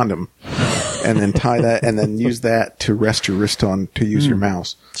into a condom, and then tie that, and then use that to rest your wrist on to use your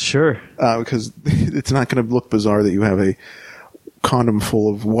mouse. Sure. Because it's not going to look bizarre that you have a condom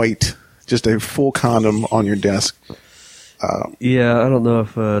full of white, just a full condom on your desk. Yeah, I don't know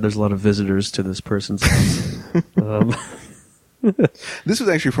if there's a lot of visitors to this person's house. This was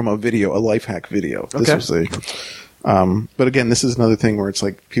actually from a life hack video. This Okay. was but again, this is another thing where it's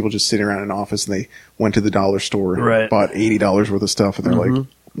like people just sitting around in an office and they went to the dollar store and Right. bought $80 worth of stuff, and they're like,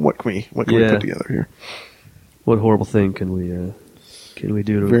 "What can we put together here?" What horrible thing can we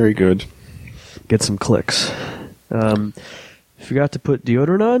do to Very good. get some clicks? Forgot to put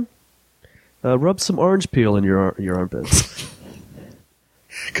deodorant on. Rub some orange peel in your armpits.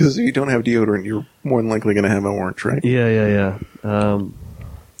 Because if you don't have deodorant, you're more than likely going to have an orange, right? Yeah.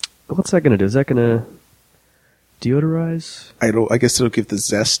 What's that going to do? Is that going to deodorize? I guess it'll give the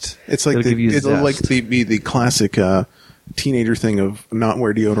zest. It's like It'll give you it'll zest. be the classic teenager thing of not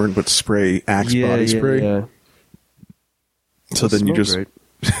wear deodorant but spray Axe body spray. Yeah. So then you just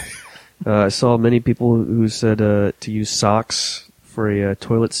I saw many people who said to use socks for a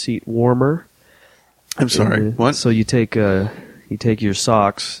toilet seat warmer. I'm sorry. What? So you take your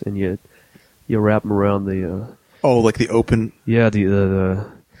socks and you wrap them around the like the open. the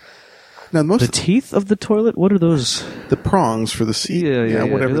Now most the of teeth of the toilet. What are those? the prongs for the seat. Yeah.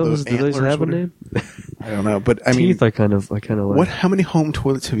 Whatever Do those antlers, have a whatever. name? I don't know, but I mean, Teeth. I kind of like. how many home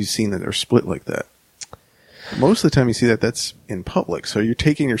toilets have you seen that are split like that? Most of the time you see that's in public. So you're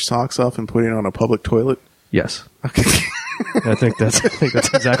taking your socks off and putting it on a public toilet? Yes. Okay. I think that's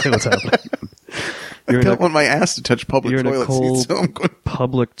exactly what's happening. I don't want my ass to touch public You're in a toilet cold seats, so I'm going.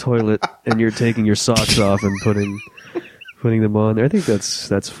 public toilet and you're taking your socks off and putting them on. I think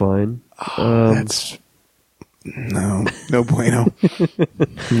that's fine. That's no bueno.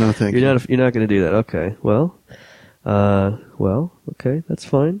 No, thank you. You're not going to do that. Okay. Well, okay, that's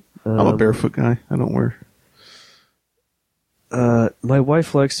fine. I'm a barefoot guy. I don't wear. My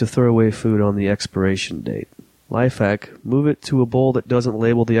wife likes to throw away food on the expiration date. Life hack: move it to a bowl that doesn't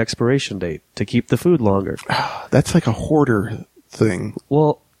label the expiration date to keep the food longer. That's like a hoarder thing.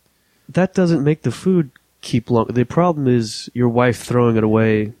 Well, that doesn't make the food keep long. The problem is your wife throwing it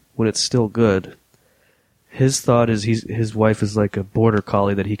away when it's still good. His thought is his wife is like a border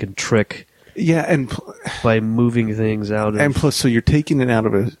collie that he can trick. Yeah, and by moving things out of... And plus, so you're taking it out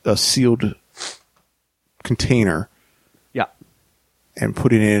of a sealed container. Yeah. And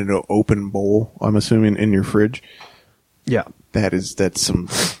putting it in an open bowl, I'm assuming, in your fridge. Yeah. that's some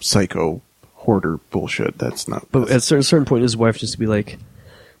psycho hoarder bullshit. That's not. But at a certain point, his wife just be like,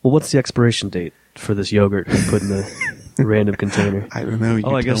 "Well, what's the expiration date for this yogurt you put in the random container?" I don't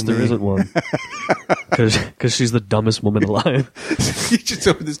know. I guess there isn't one. Because she's the dumbest woman alive. You just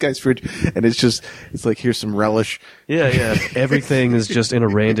open this guy's fridge, and it's like, here's some relish. Yeah. Everything is just in a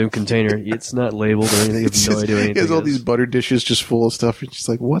random container. It's not labeled or anything. You have no idea what anything He has all is. these butter dishes just full of stuff. It's just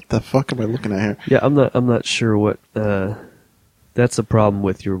like, what the fuck am I looking at here? Yeah, I'm not sure what. That's a problem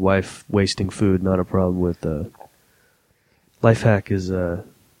with your wife wasting food, not a problem with. Life hack is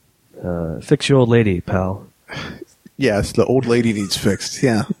fix your old lady, pal. Yes, the old lady needs fixed.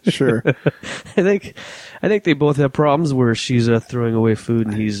 Yeah, sure. I think they both have problems where she's throwing away food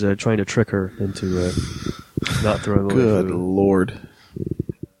and he's trying to trick her into not throwing away Good food. Lord.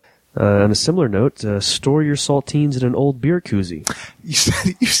 On a similar note, store your saltines in an old beer koozie.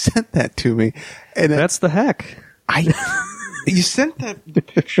 You sent that to me, and That's the hack. you sent the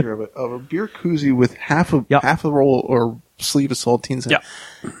picture of a beer koozie with half a roll or sleeve of saltines in it.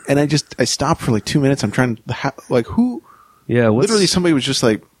 Yeah. And I stopped for like 2 minutes. I'm trying to, who? Yeah, Literally somebody was just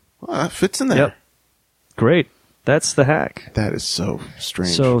like, well, that fits in there. Yep. Great. That's the hack. That is so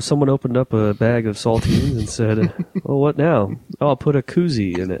strange. So someone opened up a bag of saltines and said, "Well, what now? Oh, I'll put a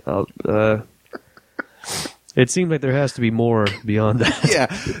koozie in it." It seemed like there has to be more beyond that.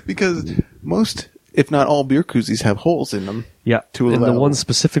 yeah, because most, if not all, beer koozies have holes in them. Yeah, To and the allow- one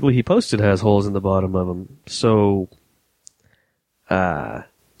specifically he posted has holes in the bottom of them. So,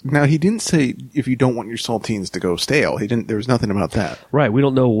 Now, he didn't say if you don't want your saltines to go stale. There was nothing about that. right, we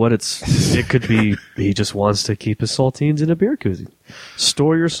don't know what it could be. He just wants to keep his saltines in a beer koozie.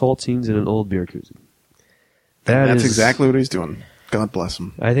 Store your saltines in an old beer koozie. That's exactly what he's doing. God bless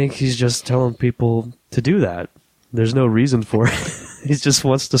him. I think he's just telling people to do that. There's no reason for it. He just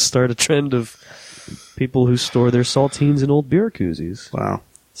wants to start a trend of people who store their saltines in old beer koozies. Wow.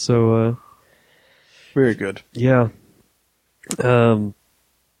 So, Very good. yeah.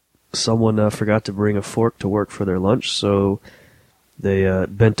 Someone forgot to bring a fork to work for their lunch, so they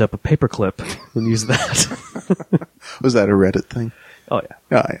bent up a paperclip and used that. Was that a Reddit thing? Oh,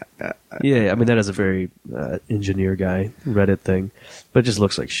 yeah. Oh, yeah. Yeah, I mean, that is a very engineer guy Reddit thing, but it just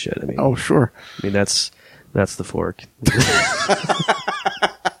looks like shit. I mean, Oh, sure. I mean that's the fork.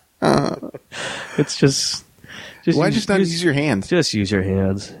 It's just Why just not use your hands? Just use your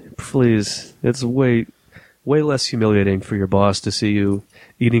hands, please. It's way less humiliating for your boss to see you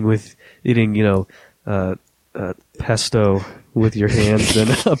eating pesto with your hands than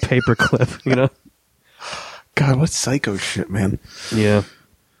a paperclip. You know. God, what psycho shit, man. Yeah,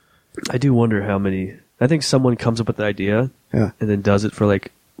 I do wonder how many. I think someone comes up with the idea Yeah. and then does it for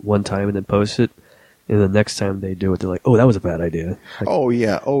like one time and then posts it, and the next time they do it, they're like, "Oh, that was a bad idea." Like, Oh,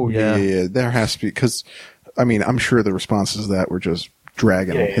 yeah. Oh, Yeah. yeah. There has to be, because, I mean, I'm sure the responses to that were just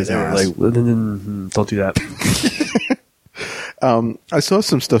dragging his they were ass. like, "Well, then, don't do that." I saw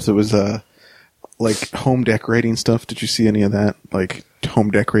some stuff that was, like home decorating stuff. Did you see any of that? Like home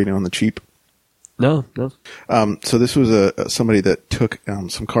decorating on the cheap? No. So this was somebody that took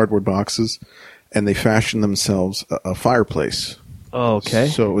some cardboard boxes and they fashioned themselves a fireplace. Oh, okay.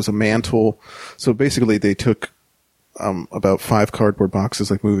 So it was a mantle. So basically they took about 5 cardboard boxes,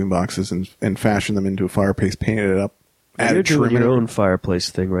 like moving boxes, and fashioned them into a fireplace, painted it up. You're added doing trim in your it. own fireplace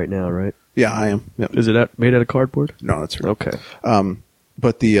thing right now, right? Yeah, I am. Yep. Is it made out of cardboard? No, that's right. Okay.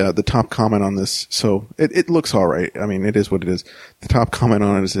 But the top comment on this, so it looks all right. I mean, it is what it is. The top comment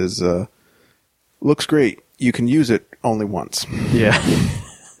on it is looks great. You can use it only once. Yeah.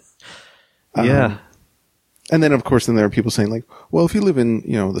 Yeah. And then, of course, then there are people saying like, well, if you live in,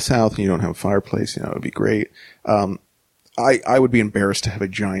 the South and you don't have a fireplace, it'd be great. I would be embarrassed to have a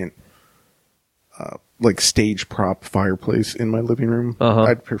giant, like stage prop fireplace in my living room. Uh-huh.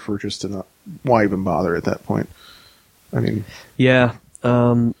 I'd prefer just to not, why even bother at that point? I mean, Yeah.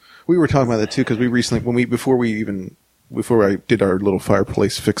 we were talking about that too, because we recently, before I did our little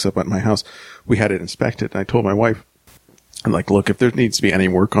fireplace fix up at my house, we had it inspected, and I told my wife, I'm like, look, if there needs to be any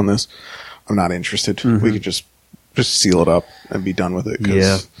work on this, I'm not interested. Mm-hmm. We could just seal it up and be done with it. 'Cause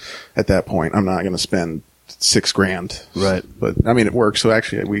Yeah. at that point, I'm not going to spend $6,000. Right. But I mean, it works. So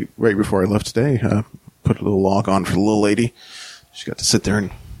actually, right before I left today, put a little log on for the little lady. She got to sit there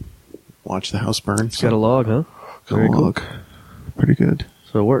and watch the house burn. Got a log, huh? Got a Very cool. log. Pretty good.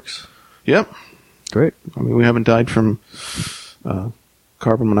 So it works. Yep. Great. I mean, we haven't died from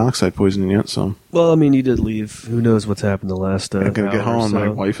carbon monoxide poisoning yet, so Well, I mean, you did leave. Who knows what's happened the last I'm gonna get hour or home. My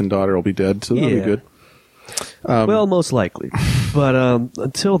so. wife and daughter will be dead, so that'll Yeah. be good. Well, most likely. But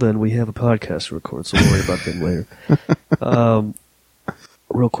until then, we have a podcast to record, so we'll worry about them later.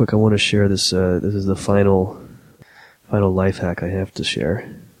 Real quick, I want to share this. This is the final final life hack I have to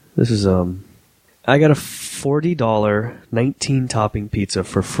share. This is I got a $40 19 topping pizza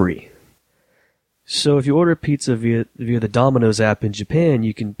for free. So if you order pizza via the Domino's app in Japan,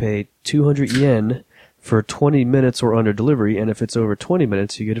 you can pay 200 yen for 20 minutes or under delivery, and if it's over 20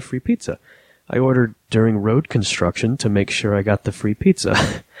 minutes, you get a free pizza. I ordered during road construction to make sure I got the free pizza.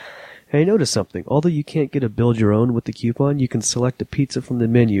 And I noticed something. Although you can't get a build your own with the coupon, you can select a pizza from the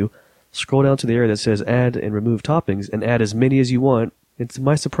menu, scroll down to the area that says add and remove toppings, and add as many as you want. And to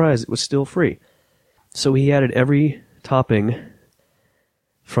my surprise, it was still free. So he added every topping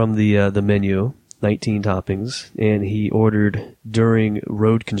from the menu, 19 toppings, and he ordered during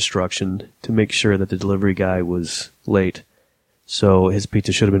road construction to make sure that the delivery guy was late. So his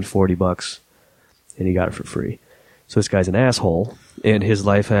pizza should have been $40, and he got it for free. So this guy's an asshole, and his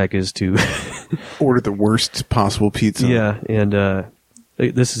life hack is to order the worst possible pizza. Yeah, and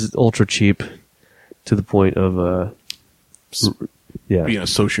this is ultra cheap to the point of being a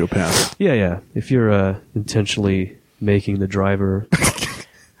sociopath. Yeah. If you're intentionally making the driver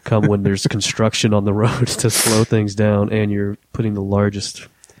come when there's construction on the road to slow things down, and you're putting the largest,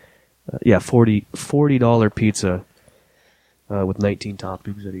 $40 pizza with 19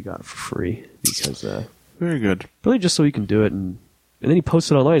 toppings that he got for free because very good. Really, just so he can do it, and then he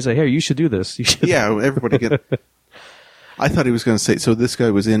posted online and said, "Hey, you should do this." You should. Yeah, everybody get. I thought he was going to say. So this guy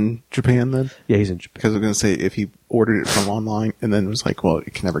was in Japan then. Yeah, he's in Japan. Because I was going to say if he ordered it from online and then was like, well,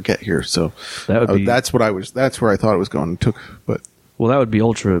 it can never get here. So that would be, that's where I thought it was going. Well, that would be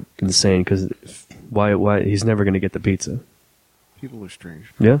ultra insane because why he's never going to get the pizza. People are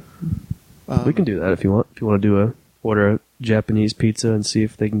strange. Yeah, we can do that if you want. If you want to order a Japanese pizza and see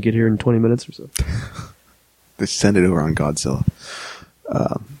if they can get here in 20 minutes or so. They send it over on Godzilla.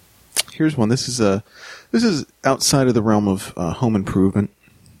 Here's one. This is outside of the realm of home improvement,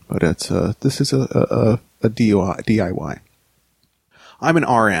 but this is a DIY. I'm an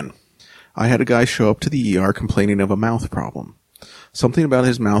RN. I had a guy show up to the ER complaining of a mouth problem. Something about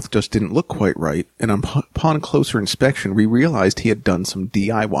his mouth just didn't look quite right, and upon closer inspection, we realized he had done some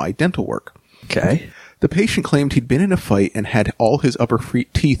DIY dental work. Okay. The patient claimed he'd been in a fight and had all his upper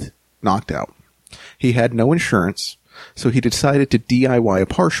teeth knocked out. He had no insurance, so he decided to DIY a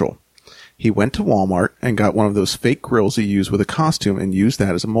partial. He went to Walmart and got one of those fake grills you use with a costume and used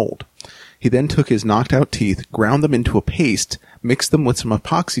that as a mold. He then took his knocked out teeth, ground them into a paste, mixed them with some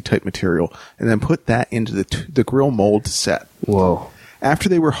epoxy type material, and then put that into the grill mold to set. Whoa. After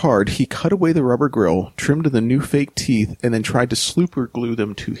they were hard, he cut away the rubber grill, trimmed the new fake teeth, and then tried to super glue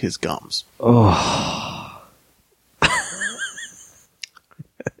them to his gums. Oh.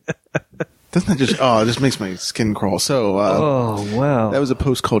 Doesn't that just, it just makes my skin crawl. So, wow. That was a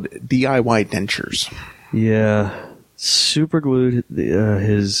post called DIY Dentures. Yeah. Super glued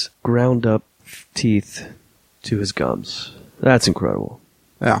his ground up teeth to his gums. That's incredible.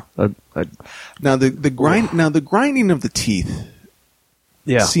 Yeah. Now the grinding of the teeth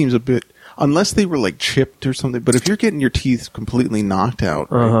seems a bit, unless they were like chipped or something, but if you're getting your teeth completely knocked out,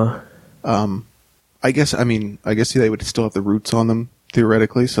 right, I guess they would still have the roots on them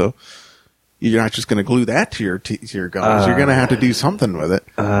theoretically, so you're not just going to glue that to your gums. You're going to have to do something with it.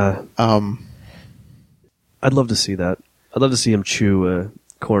 I'd love to see that. I'd love to see him chew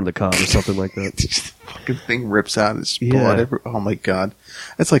corn on the cob or something like that. Fucking thing rips out his blood. Oh my god,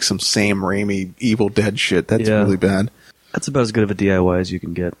 that's like some Sam Raimi Evil Dead shit. That's really bad. That's about as good of a DIY as you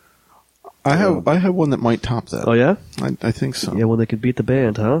can get. I have one that might top that. Oh yeah, I think so. Yeah, well they could beat the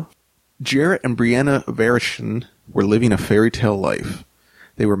band, huh? Jarrett and Brianna Verishin were living a fairy tale life.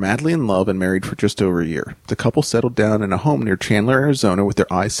 They were madly in love and married for just over a year. The couple settled down in a home near Chandler, Arizona, with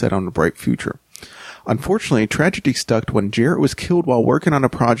their eyes set on a bright future. Unfortunately, tragedy struck when Jarrett was killed while working on a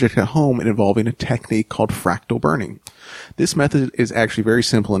project at home involving a technique called fractal burning. This method is actually very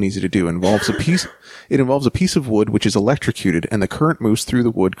simple and easy to do. It involves a piece of wood which is electrocuted, and the current moves through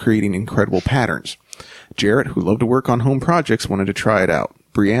the wood, creating incredible patterns. Jarrett, who loved to work on home projects, wanted to try it out.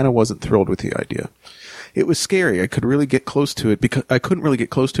 Brianna wasn't thrilled with the idea. It was scary. I couldn't really get close to it because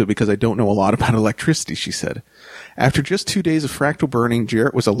I don't know a lot about electricity, she said. After just 2 days of fractal burning,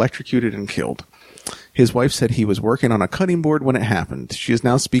 Jarrett was electrocuted and killed. His wife said he was working on a cutting board when it happened. She is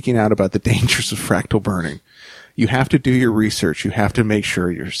now speaking out about the dangers of fractal burning. You have to do your research. You have to make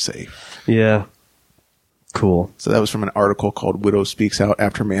sure you're safe. Yeah. Cool. So that was from an article called Widow Speaks Out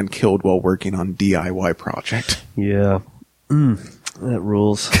After Man Killed While Working on DIY Project. Yeah. That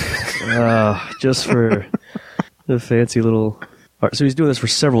rules. Just for the fancy little... So he's doing this for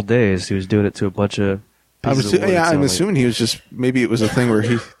several days. He was doing it to a bunch of... I'm assuming he was just... Maybe it was a thing where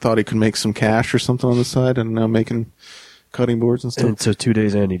he thought he could make some cash or something on the side and making cutting boards and stuff. And so 2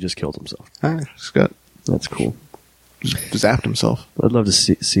 days in, he just killed himself. Scott. That's cool. zapped himself. I'd love to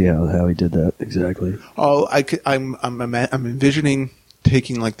see how he did that exactly. Oh, I'm envisioning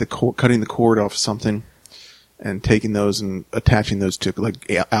taking like cutting the cord off something, and taking those and attaching those to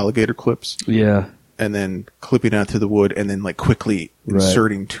like alligator clips. Yeah. And then clipping out to the wood, and then like quickly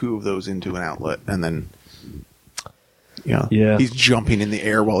inserting 2 of those into an outlet, and then he's jumping in the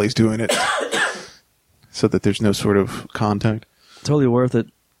air while he's doing it, so that there's no sort of contact. Totally worth it.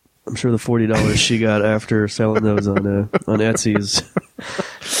 I'm sure the $40 she got after selling those on Etsy is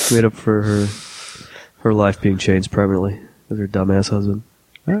made up for her life being changed permanently with her dumbass husband.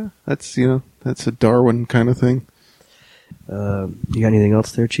 Yeah, that's a Darwin kind of thing. You got anything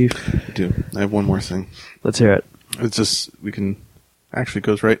else there, Chief? I do. I have one more thing. Let's hear it. It's just actually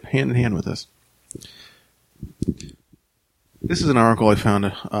goes right hand in hand with this. This is an article I found.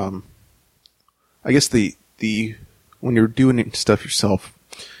 I guess the when you're doing stuff yourself,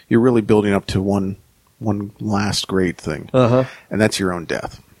 you're really building up to one last great thing, and that's your own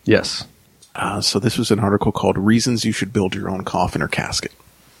death. Yes. So this was an article called "Reasons You Should Build Your Own Coffin or Casket."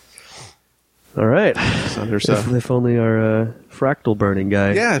 All right. So there's if only our fractal burning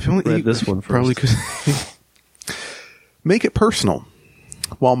guy. Yeah, if only read this one first. Probably could. Make it personal.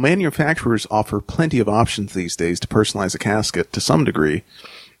 While manufacturers offer plenty of options these days to personalize a casket to some degree,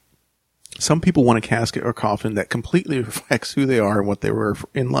 some people want a casket or coffin that completely reflects who they are and what they were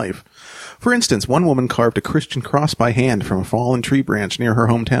in life. For instance, one woman carved a Christian cross by hand from a fallen tree branch near her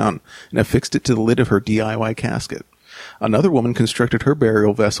hometown and affixed it to the lid of her DIY casket. Another woman constructed her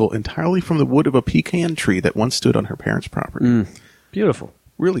burial vessel entirely from the wood of a pecan tree that once stood on her parents' property. Beautiful.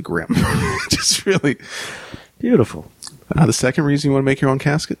 Really grim. Just really beautiful. The second reason you want to make your own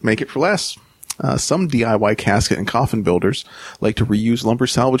casket, make it for less. Some DIY casket and coffin builders like to reuse lumber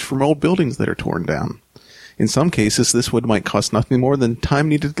salvage from old buildings that are torn down. In some cases, this wood might cost nothing more than time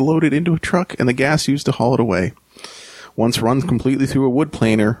needed to load it into a truck and the gas used to haul it away. Once run completely through a wood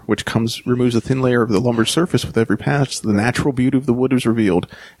planer, which removes a thin layer of the lumber surface with every pass, the natural beauty of the wood is revealed,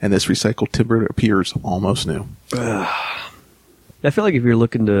 and this recycled timber appears almost new. I feel like if you're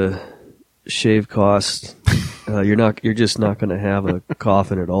looking to shave costs, you're just not going to have a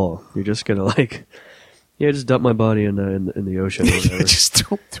coffin at all. You're just going to just dump my body in the ocean or whatever. Just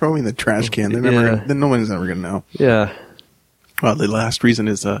throw me in the trash can. Then no one's ever going to know. Yeah. Well, the last reason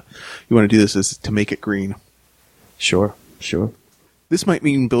is you want to do this is to make it green. Sure. This might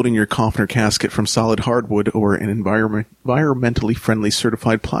mean building your coffin or casket from solid hardwood or an environmentally friendly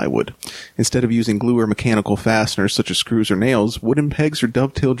certified plywood. Instead of using glue or mechanical fasteners such as screws or nails, wooden pegs or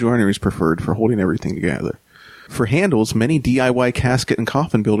dovetail joinery is preferred for holding everything together. For handles, many DIY casket and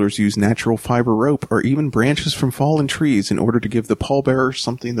coffin builders use natural fiber rope or even branches from fallen trees in order to give the pallbearer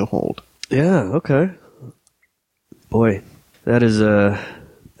something to hold. Yeah, okay. Boy,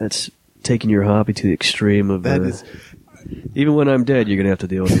 that's taking your hobby to the extreme of even when I'm dead, you're going to have to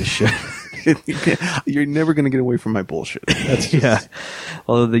deal with this shit. You're never going to get away from my bullshit. That's just... Yeah.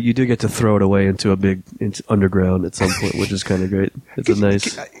 Although you do get to throw it away into underground at some point, which is kind of great. It's a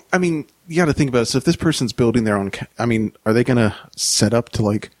nice... I mean, you got to think about it. So if this person's building their own... are they going to set up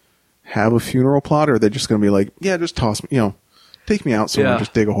to, have a funeral plot, or are they just going to be like, yeah, just toss me, take me out somewhere,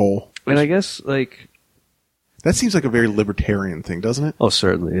 just dig a hole? And I guess, that seems like a very libertarian thing, doesn't it? Oh,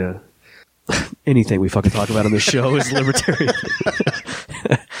 certainly, yeah. Anything we fucking talk about on this show is libertarian.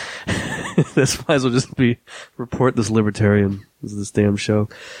 This might as well just report this libertarian, this damn show.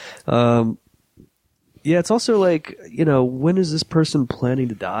 Yeah, it's also when is this person planning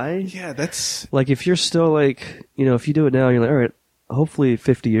to die? Yeah, that's... if you're still if you do it now, you're like, all right, hopefully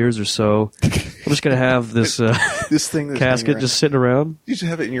 50 years or so, I'm just going to have this this thing casket just sitting around. You should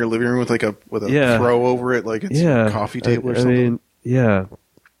have it in your living room with a throw over it like it's a coffee table or something. I mean, yeah.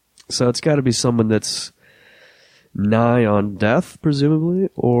 So it's got to be someone that's nigh on death, presumably,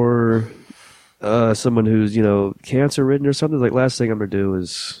 or someone who's, cancer-ridden or something. Last thing I'm going to do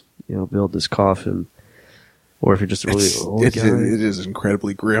is, build this coffin. Or if you're just a really old guy. It is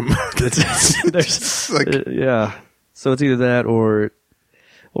incredibly grim. Yeah. So it's either that or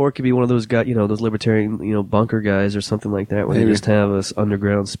it could be one of those guys, those libertarian, bunker guys or something like that, where they just have this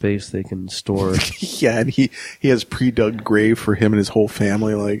underground space they can store. Yeah, and he has pre-dug grave for him and his whole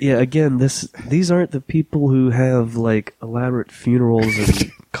family. Yeah, again, these aren't the people who have elaborate funerals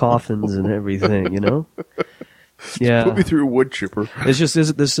and coffins and everything, Yeah, put me through a wood chipper. It's just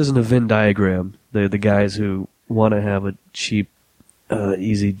this isn't a Venn diagram. The guys who want to have a cheap,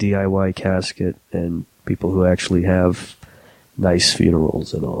 easy DIY casket and people who actually have nice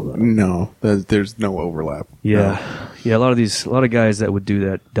funerals and all that. No, there's no overlap. Yeah, no. Yeah. A lot of guys that would do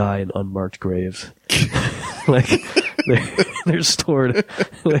that die in unmarked graves. They're stored.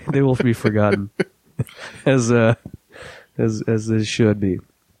 They will be forgotten as as this should be.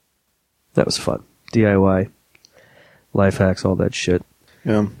 That was fun. DIY, life hacks, all that shit.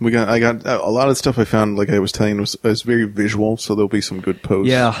 Yeah, I got a lot of stuff I found, like I was telling you, was very visual, so there'll be some good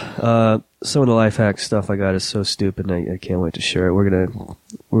posts. Yeah, some of the life hack stuff I got is so stupid, and I can't wait to share it.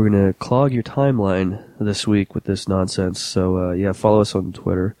 We're gonna clog your timeline this week with this nonsense. So yeah, follow us on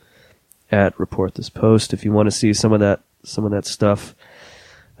Twitter at Report This Post if you want to see some of that stuff.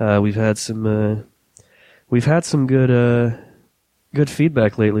 We've had some good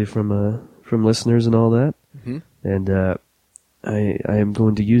feedback lately from listeners and all that, and I am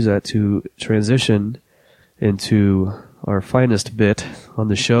going to use that to transition into our finest bit on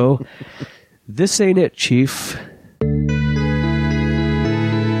the show. This ain't it, Chief.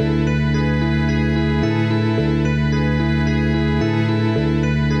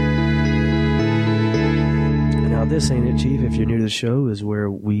 Now, this ain't it, Chief, if you're new to the show, is where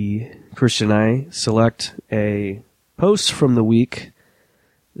we, Christian and I, select a post from the week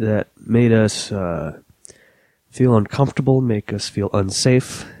that made us feel uncomfortable, make us feel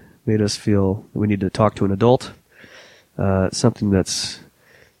unsafe, made us feel we need to talk to an adult. Something that's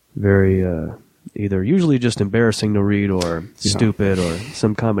very either usually just embarrassing to read or stupid or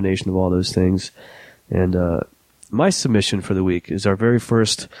some combination of all those things. And my submission for the week is our very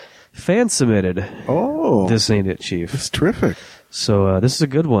first fan-submitted This Ain't It, Chief. That's terrific. So this is a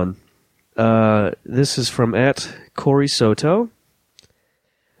good one. This is from @Corey Soto.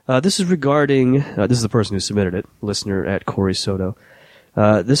 This is regarding, this is the person who submitted it, listener @Corey Soto.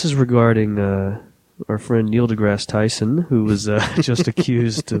 This is regarding our friend Neil deGrasse Tyson, who was just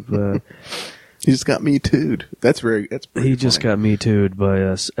accused of... he just got Me Too'd. That's pretty He just got Me Too'd by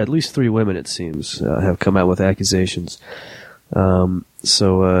at least 3 women, it seems, have come out with accusations.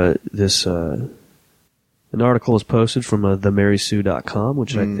 So this... an article is posted from themarysue.com,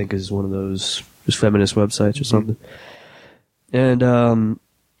 which I think is one of those just feminist websites or something. And...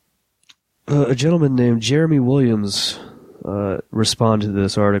 a gentleman named Jeremy Williams responded to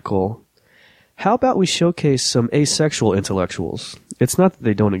this article. How about we showcase some asexual intellectuals? It's not that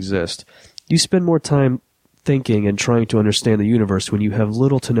they don't exist. You spend more time thinking and trying to understand the universe when you have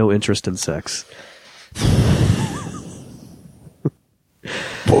little to no interest in sex.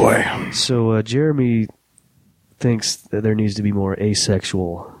 Boy. So Jeremy thinks that there needs to be more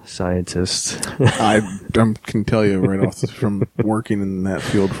asexual scientists. I can tell you right off from working in that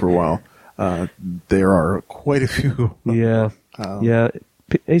field for a while. There are quite a few. Yeah.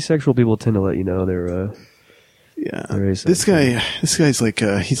 Asexual people tend to let you know they're This guy's like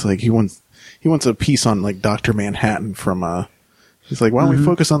he wants a piece on like Dr. Manhattan from he's like, why don't we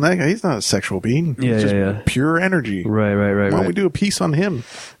focus on that guy? He's not a sexual being. He's just pure energy. Right. Why don't we do a piece on him?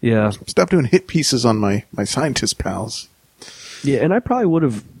 Yeah. Stop doing hit pieces on my scientist pals. Yeah, and I probably would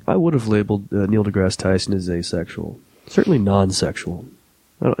have labeled Neil deGrasse Tyson as asexual. Certainly non-sexual.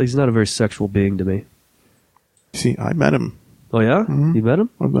 He's not a very sexual being to me. See, I met him. Oh yeah? Mm-hmm. You met him?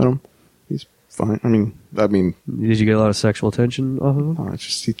 I met him. He's fine. I mean. Did you get a lot of sexual attention off of him? Oh,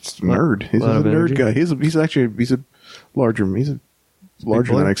 he's a nerd. He's a nerd guy. He's larger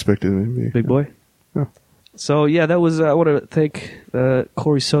than I expected him to be. Big boy? Yeah. So yeah, that was, I want to thank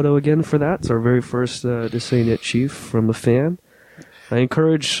Corey Soto again for that. It's our very first This Ain't It, Chief from a fan. I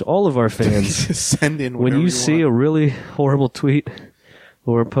encourage all of our fans, send in when you see a really horrible tweet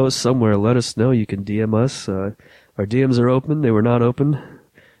or a post somewhere, let us know. You can DM us. Our DMs are open. They were not open.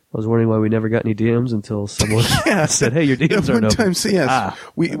 I was wondering why we never got any DMs until someone said, "Hey, your DMs aren't open."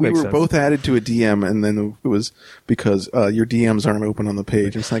 We were both added to a DM, and then it was because your DMs aren't open on the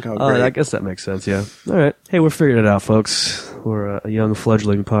page. It's like, oh, great. I guess that makes sense. Yeah. All right. Hey, we're figuring it out, folks. We're a young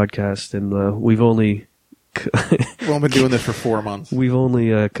fledgling podcast, and we've only been doing this for 4 months. We've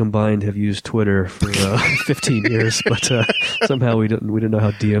only combined have used Twitter for 15 years, but somehow we didn't know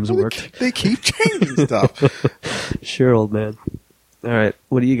how DMs worked. They keep changing stuff. Sure, old man. All right,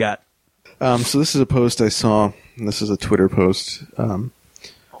 what do you got? So this is a post I saw, and this is a Twitter post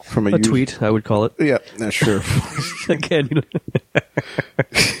from a tweet, I would call it. Yeah, sure. Again,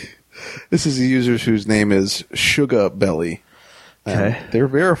 this is a user whose name is Sugar Belly. Okay, they're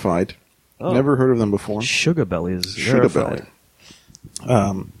verified. Oh. Never heard of them before. Sugar Belly is verified.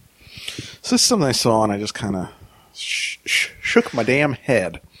 So this is something I saw, and I just kind of shook my damn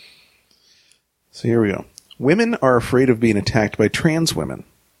head. So here we go. Women are afraid of being attacked by trans women.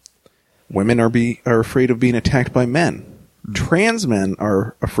 Women are afraid of being attacked by men. Trans men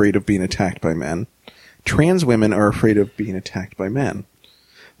are afraid of being attacked by men. Trans women are afraid of being attacked by men.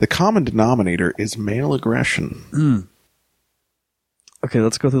 The common denominator is male aggression. Okay,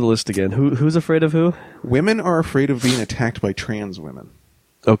 let's go through the list again. Who's afraid of who? Women are afraid of being attacked by trans women.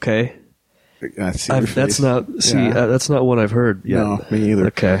 Okay. That's not one I've heard yet. No, me either.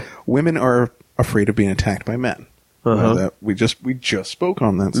 Okay. Women are afraid of being attacked by men. That we just spoke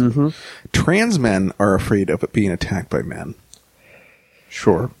on that. Mm-hmm. Trans men are afraid of being attacked by men.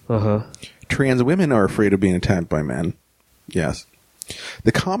 Sure. Trans women are afraid of being attacked by men. Yes.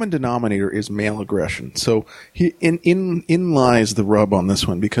 The common denominator is male aggression. So in lies the rub on this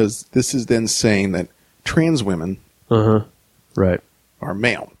one, because this is then saying that trans women right. are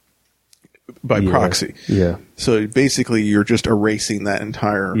male by proxy. Yeah. So basically, you're just erasing that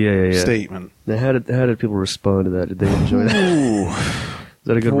entire statement. Now, how did people respond to that? Did they enjoy that? Is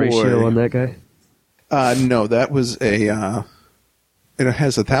that a good ratio on that guy? No, that was a. It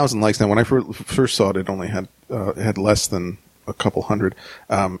has 1,000 likes now. When I first saw it, it only had less than a couple hundred,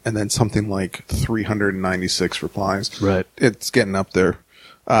 and then something like 396 replies. Right. It's getting up there.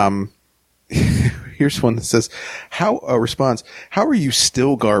 Here's one that says, response, how are you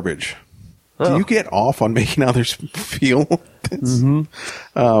still garbage? Do you get off on making others feel this?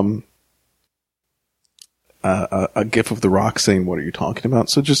 A gif of The Rock saying, what are you talking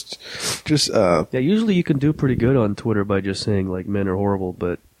about? So just usually you can do pretty good on Twitter by just saying, like, men are horrible,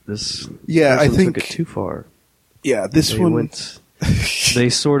 but this I think took it too far. Yeah, They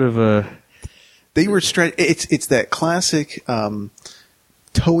sort of they were it's that classic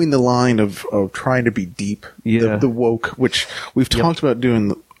towing the line of trying to be deep. Yeah. The woke, which we've talked about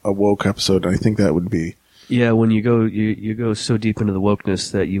doing a woke episode, and I think that would be when you go so deep into the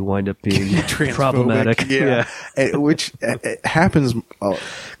wokeness that you wind up being problematic. Which happens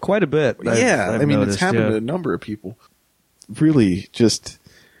quite a bit. I've noticed, it's happened to a number of people. Really, just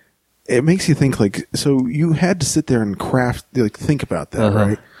it makes you think, like, so you had to sit there and think about that,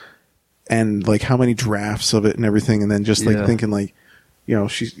 right? And like how many drafts of it and everything, and then just like thinking, like,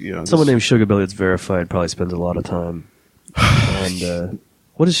 she's someone named Sugar Billy that's verified probably spends a lot of time. And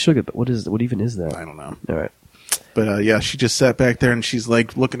what is Sugar? What even is that? I don't know. All right, but she just sat back there and she's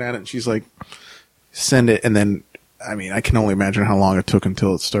like looking at it and she's like, send it, and then I can only imagine how long it took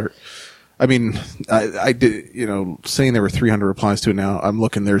until it started. I did, saying there were 300 replies to it now. I'm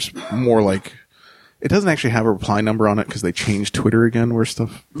looking, there's more like, it doesn't actually have a reply number on it because they changed Twitter again where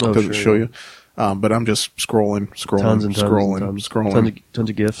stuff doesn't show you. But I'm just scrolling, tons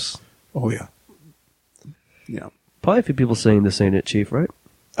of GIFs. Oh, yeah. Yeah. Probably a few people saying this ain't it, Chief, right?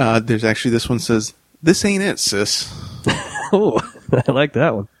 There's actually, this one says, this ain't it, sis. Oh, I like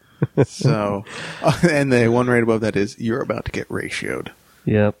that one. So, and the one right above that is, you're about to get ratioed.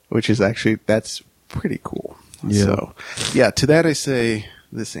 Yeah. Which is actually, that's pretty cool. Yeah. So, to that I say,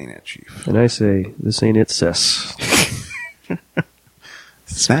 this ain't it, Chief. And I say, this ain't it, sis.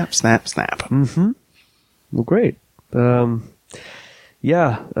 Snap, snap, snap. Mm-hmm. Well, great. Let's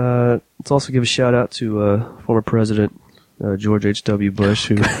also give a shout out to former President George H.W. Bush,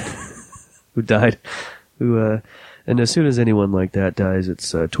 who died. And as soon as anyone like that dies,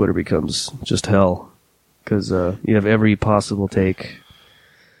 it's Twitter becomes just hell, because you have every possible take.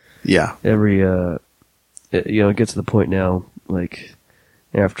 Yeah. Every it gets to the point now, like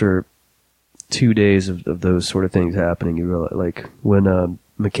after 2 days of those sort of things happening, you realize, like when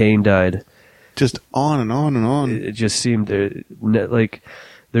McCain died, just on and on and on. It just seemed like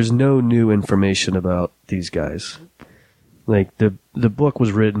there's no new information about these guys. Like the book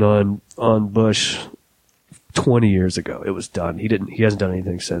was written on Bush 20 years ago. It was done. He hasn't done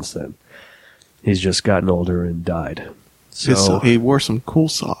anything since then. He's just gotten older and died. So he wore some cool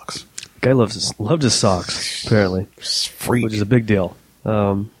socks. Guy loved his socks, apparently, which is a big deal.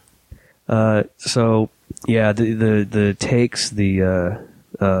 The takes, the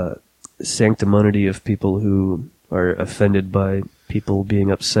sanctimony of people who are offended by people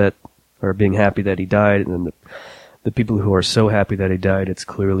being upset or being happy that he died, and then the people who are so happy that he died, it's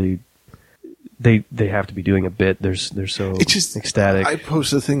clearly they have to be doing a bit. They're so ecstatic. I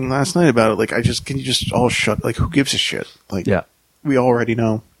posted a thing last night about it. Like, can you just all shut? Like, who gives a shit? Like, we already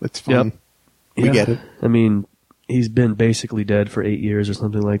know. It's fine. Yep. We get it. I mean, he's been basically dead for 8 years or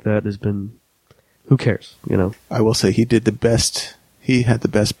something like that. Who cares? I will say he did the best. He had the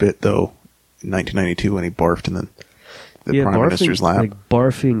best bit though in 1992 when he barfed in the prime minister's lap. Like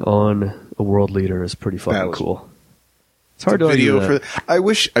barfing on a world leader is pretty fucking cool. It's hard to argue that. I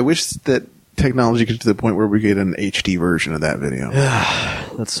wish that technology gets to the point where we get an HD version of that video.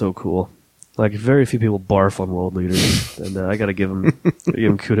 That's so cool. Like, very few people barf on world leaders, and I got to give him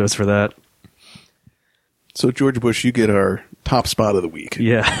kudos for that. So, George Bush, you get our top spot of the week.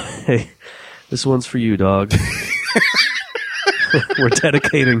 Yeah. Hey, this one's for you, dog. We're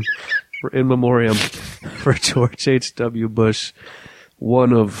dedicating in memoriam for George H.W. Bush,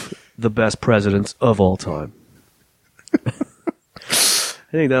 one of the best presidents of all time.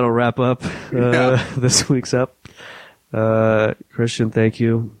 think that'll wrap up Yeah. this week's up. Christian, thank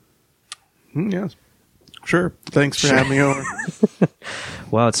you. Yes. Sure. Thanks for having me over.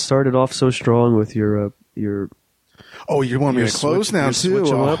 Wow, it started off so strong with your Oh, you want me You're to close switch- now you're too?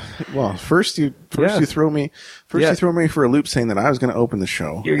 switching up? Well, first you Yeah. throw me Yeah. you throw me for a loop saying that I was going to open the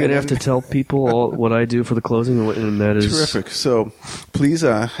show. You're gonna have to tell people what I do for the closing, and that is Terrific. So please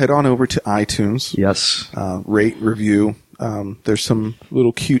head on over to iTunes. Yes. Rate, review. There's some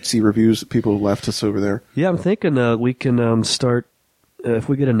little cutesy reviews that people left us over there. Yeah, I'm thinking we can start. If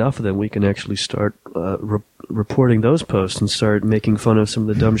we get enough of them, we can actually start reporting those posts and start making fun of some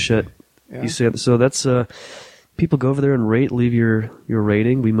of the dumb shit Yeah. you say. So that's people go over there and leave your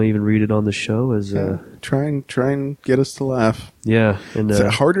rating. We may even read it on the show as Try and get us to laugh. yeah. And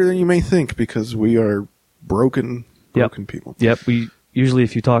It's harder than you may think because we are broken Yep. people. yep, we usually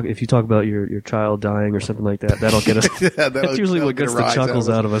if you talk about your child dying or something like that, that'll get us. Yeah, That's usually that'll what get gets a the rise chuckles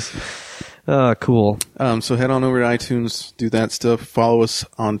out of us. Cool. So head on over to iTunes, do that stuff. Follow us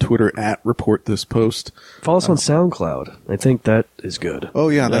on Twitter at Report This Post. Follow us on SoundCloud. I think that is good. Oh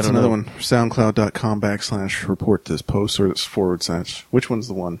yeah, I that's don't another know. one. SoundCloud.com/Report This Post, or it's /. Which one's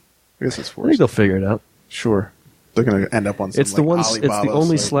the one? I guess it's I think forward. they'll figure it out. Sure. They're going to end up on some It's the like one. It's the Alibaba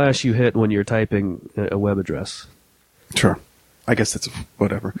only site. slash you hit when you're typing a web address. Sure. I guess that's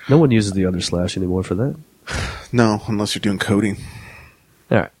whatever. No one uses the other slash anymore for that. No, unless you're doing coding.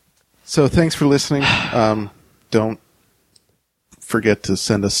 All right. So thanks for listening. Don't forget to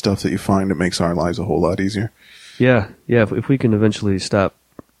send us stuff that you find. It makes our lives a whole lot easier. Yeah. If we can eventually stop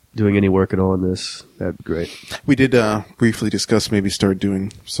doing any work at all on this, that'd be great. We did briefly discuss maybe start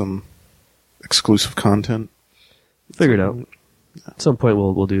doing some exclusive content, Figure it out. At some point,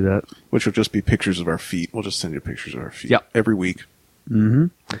 we'll do that. which will just be pictures of our feet. We'll just send you pictures of our feet Yeah. every week. Mm-hmm.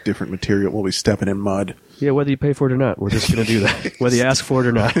 Different material. We'll be stepping in mud. Yeah, whether you pay for it or not, we're just going to do that. Whether you ask for it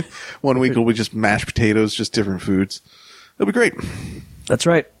or not. 1 week will be just mashed potatoes, just different foods. It'll be great. That's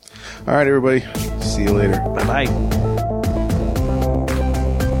right. All right, everybody. See you later. Bye-bye.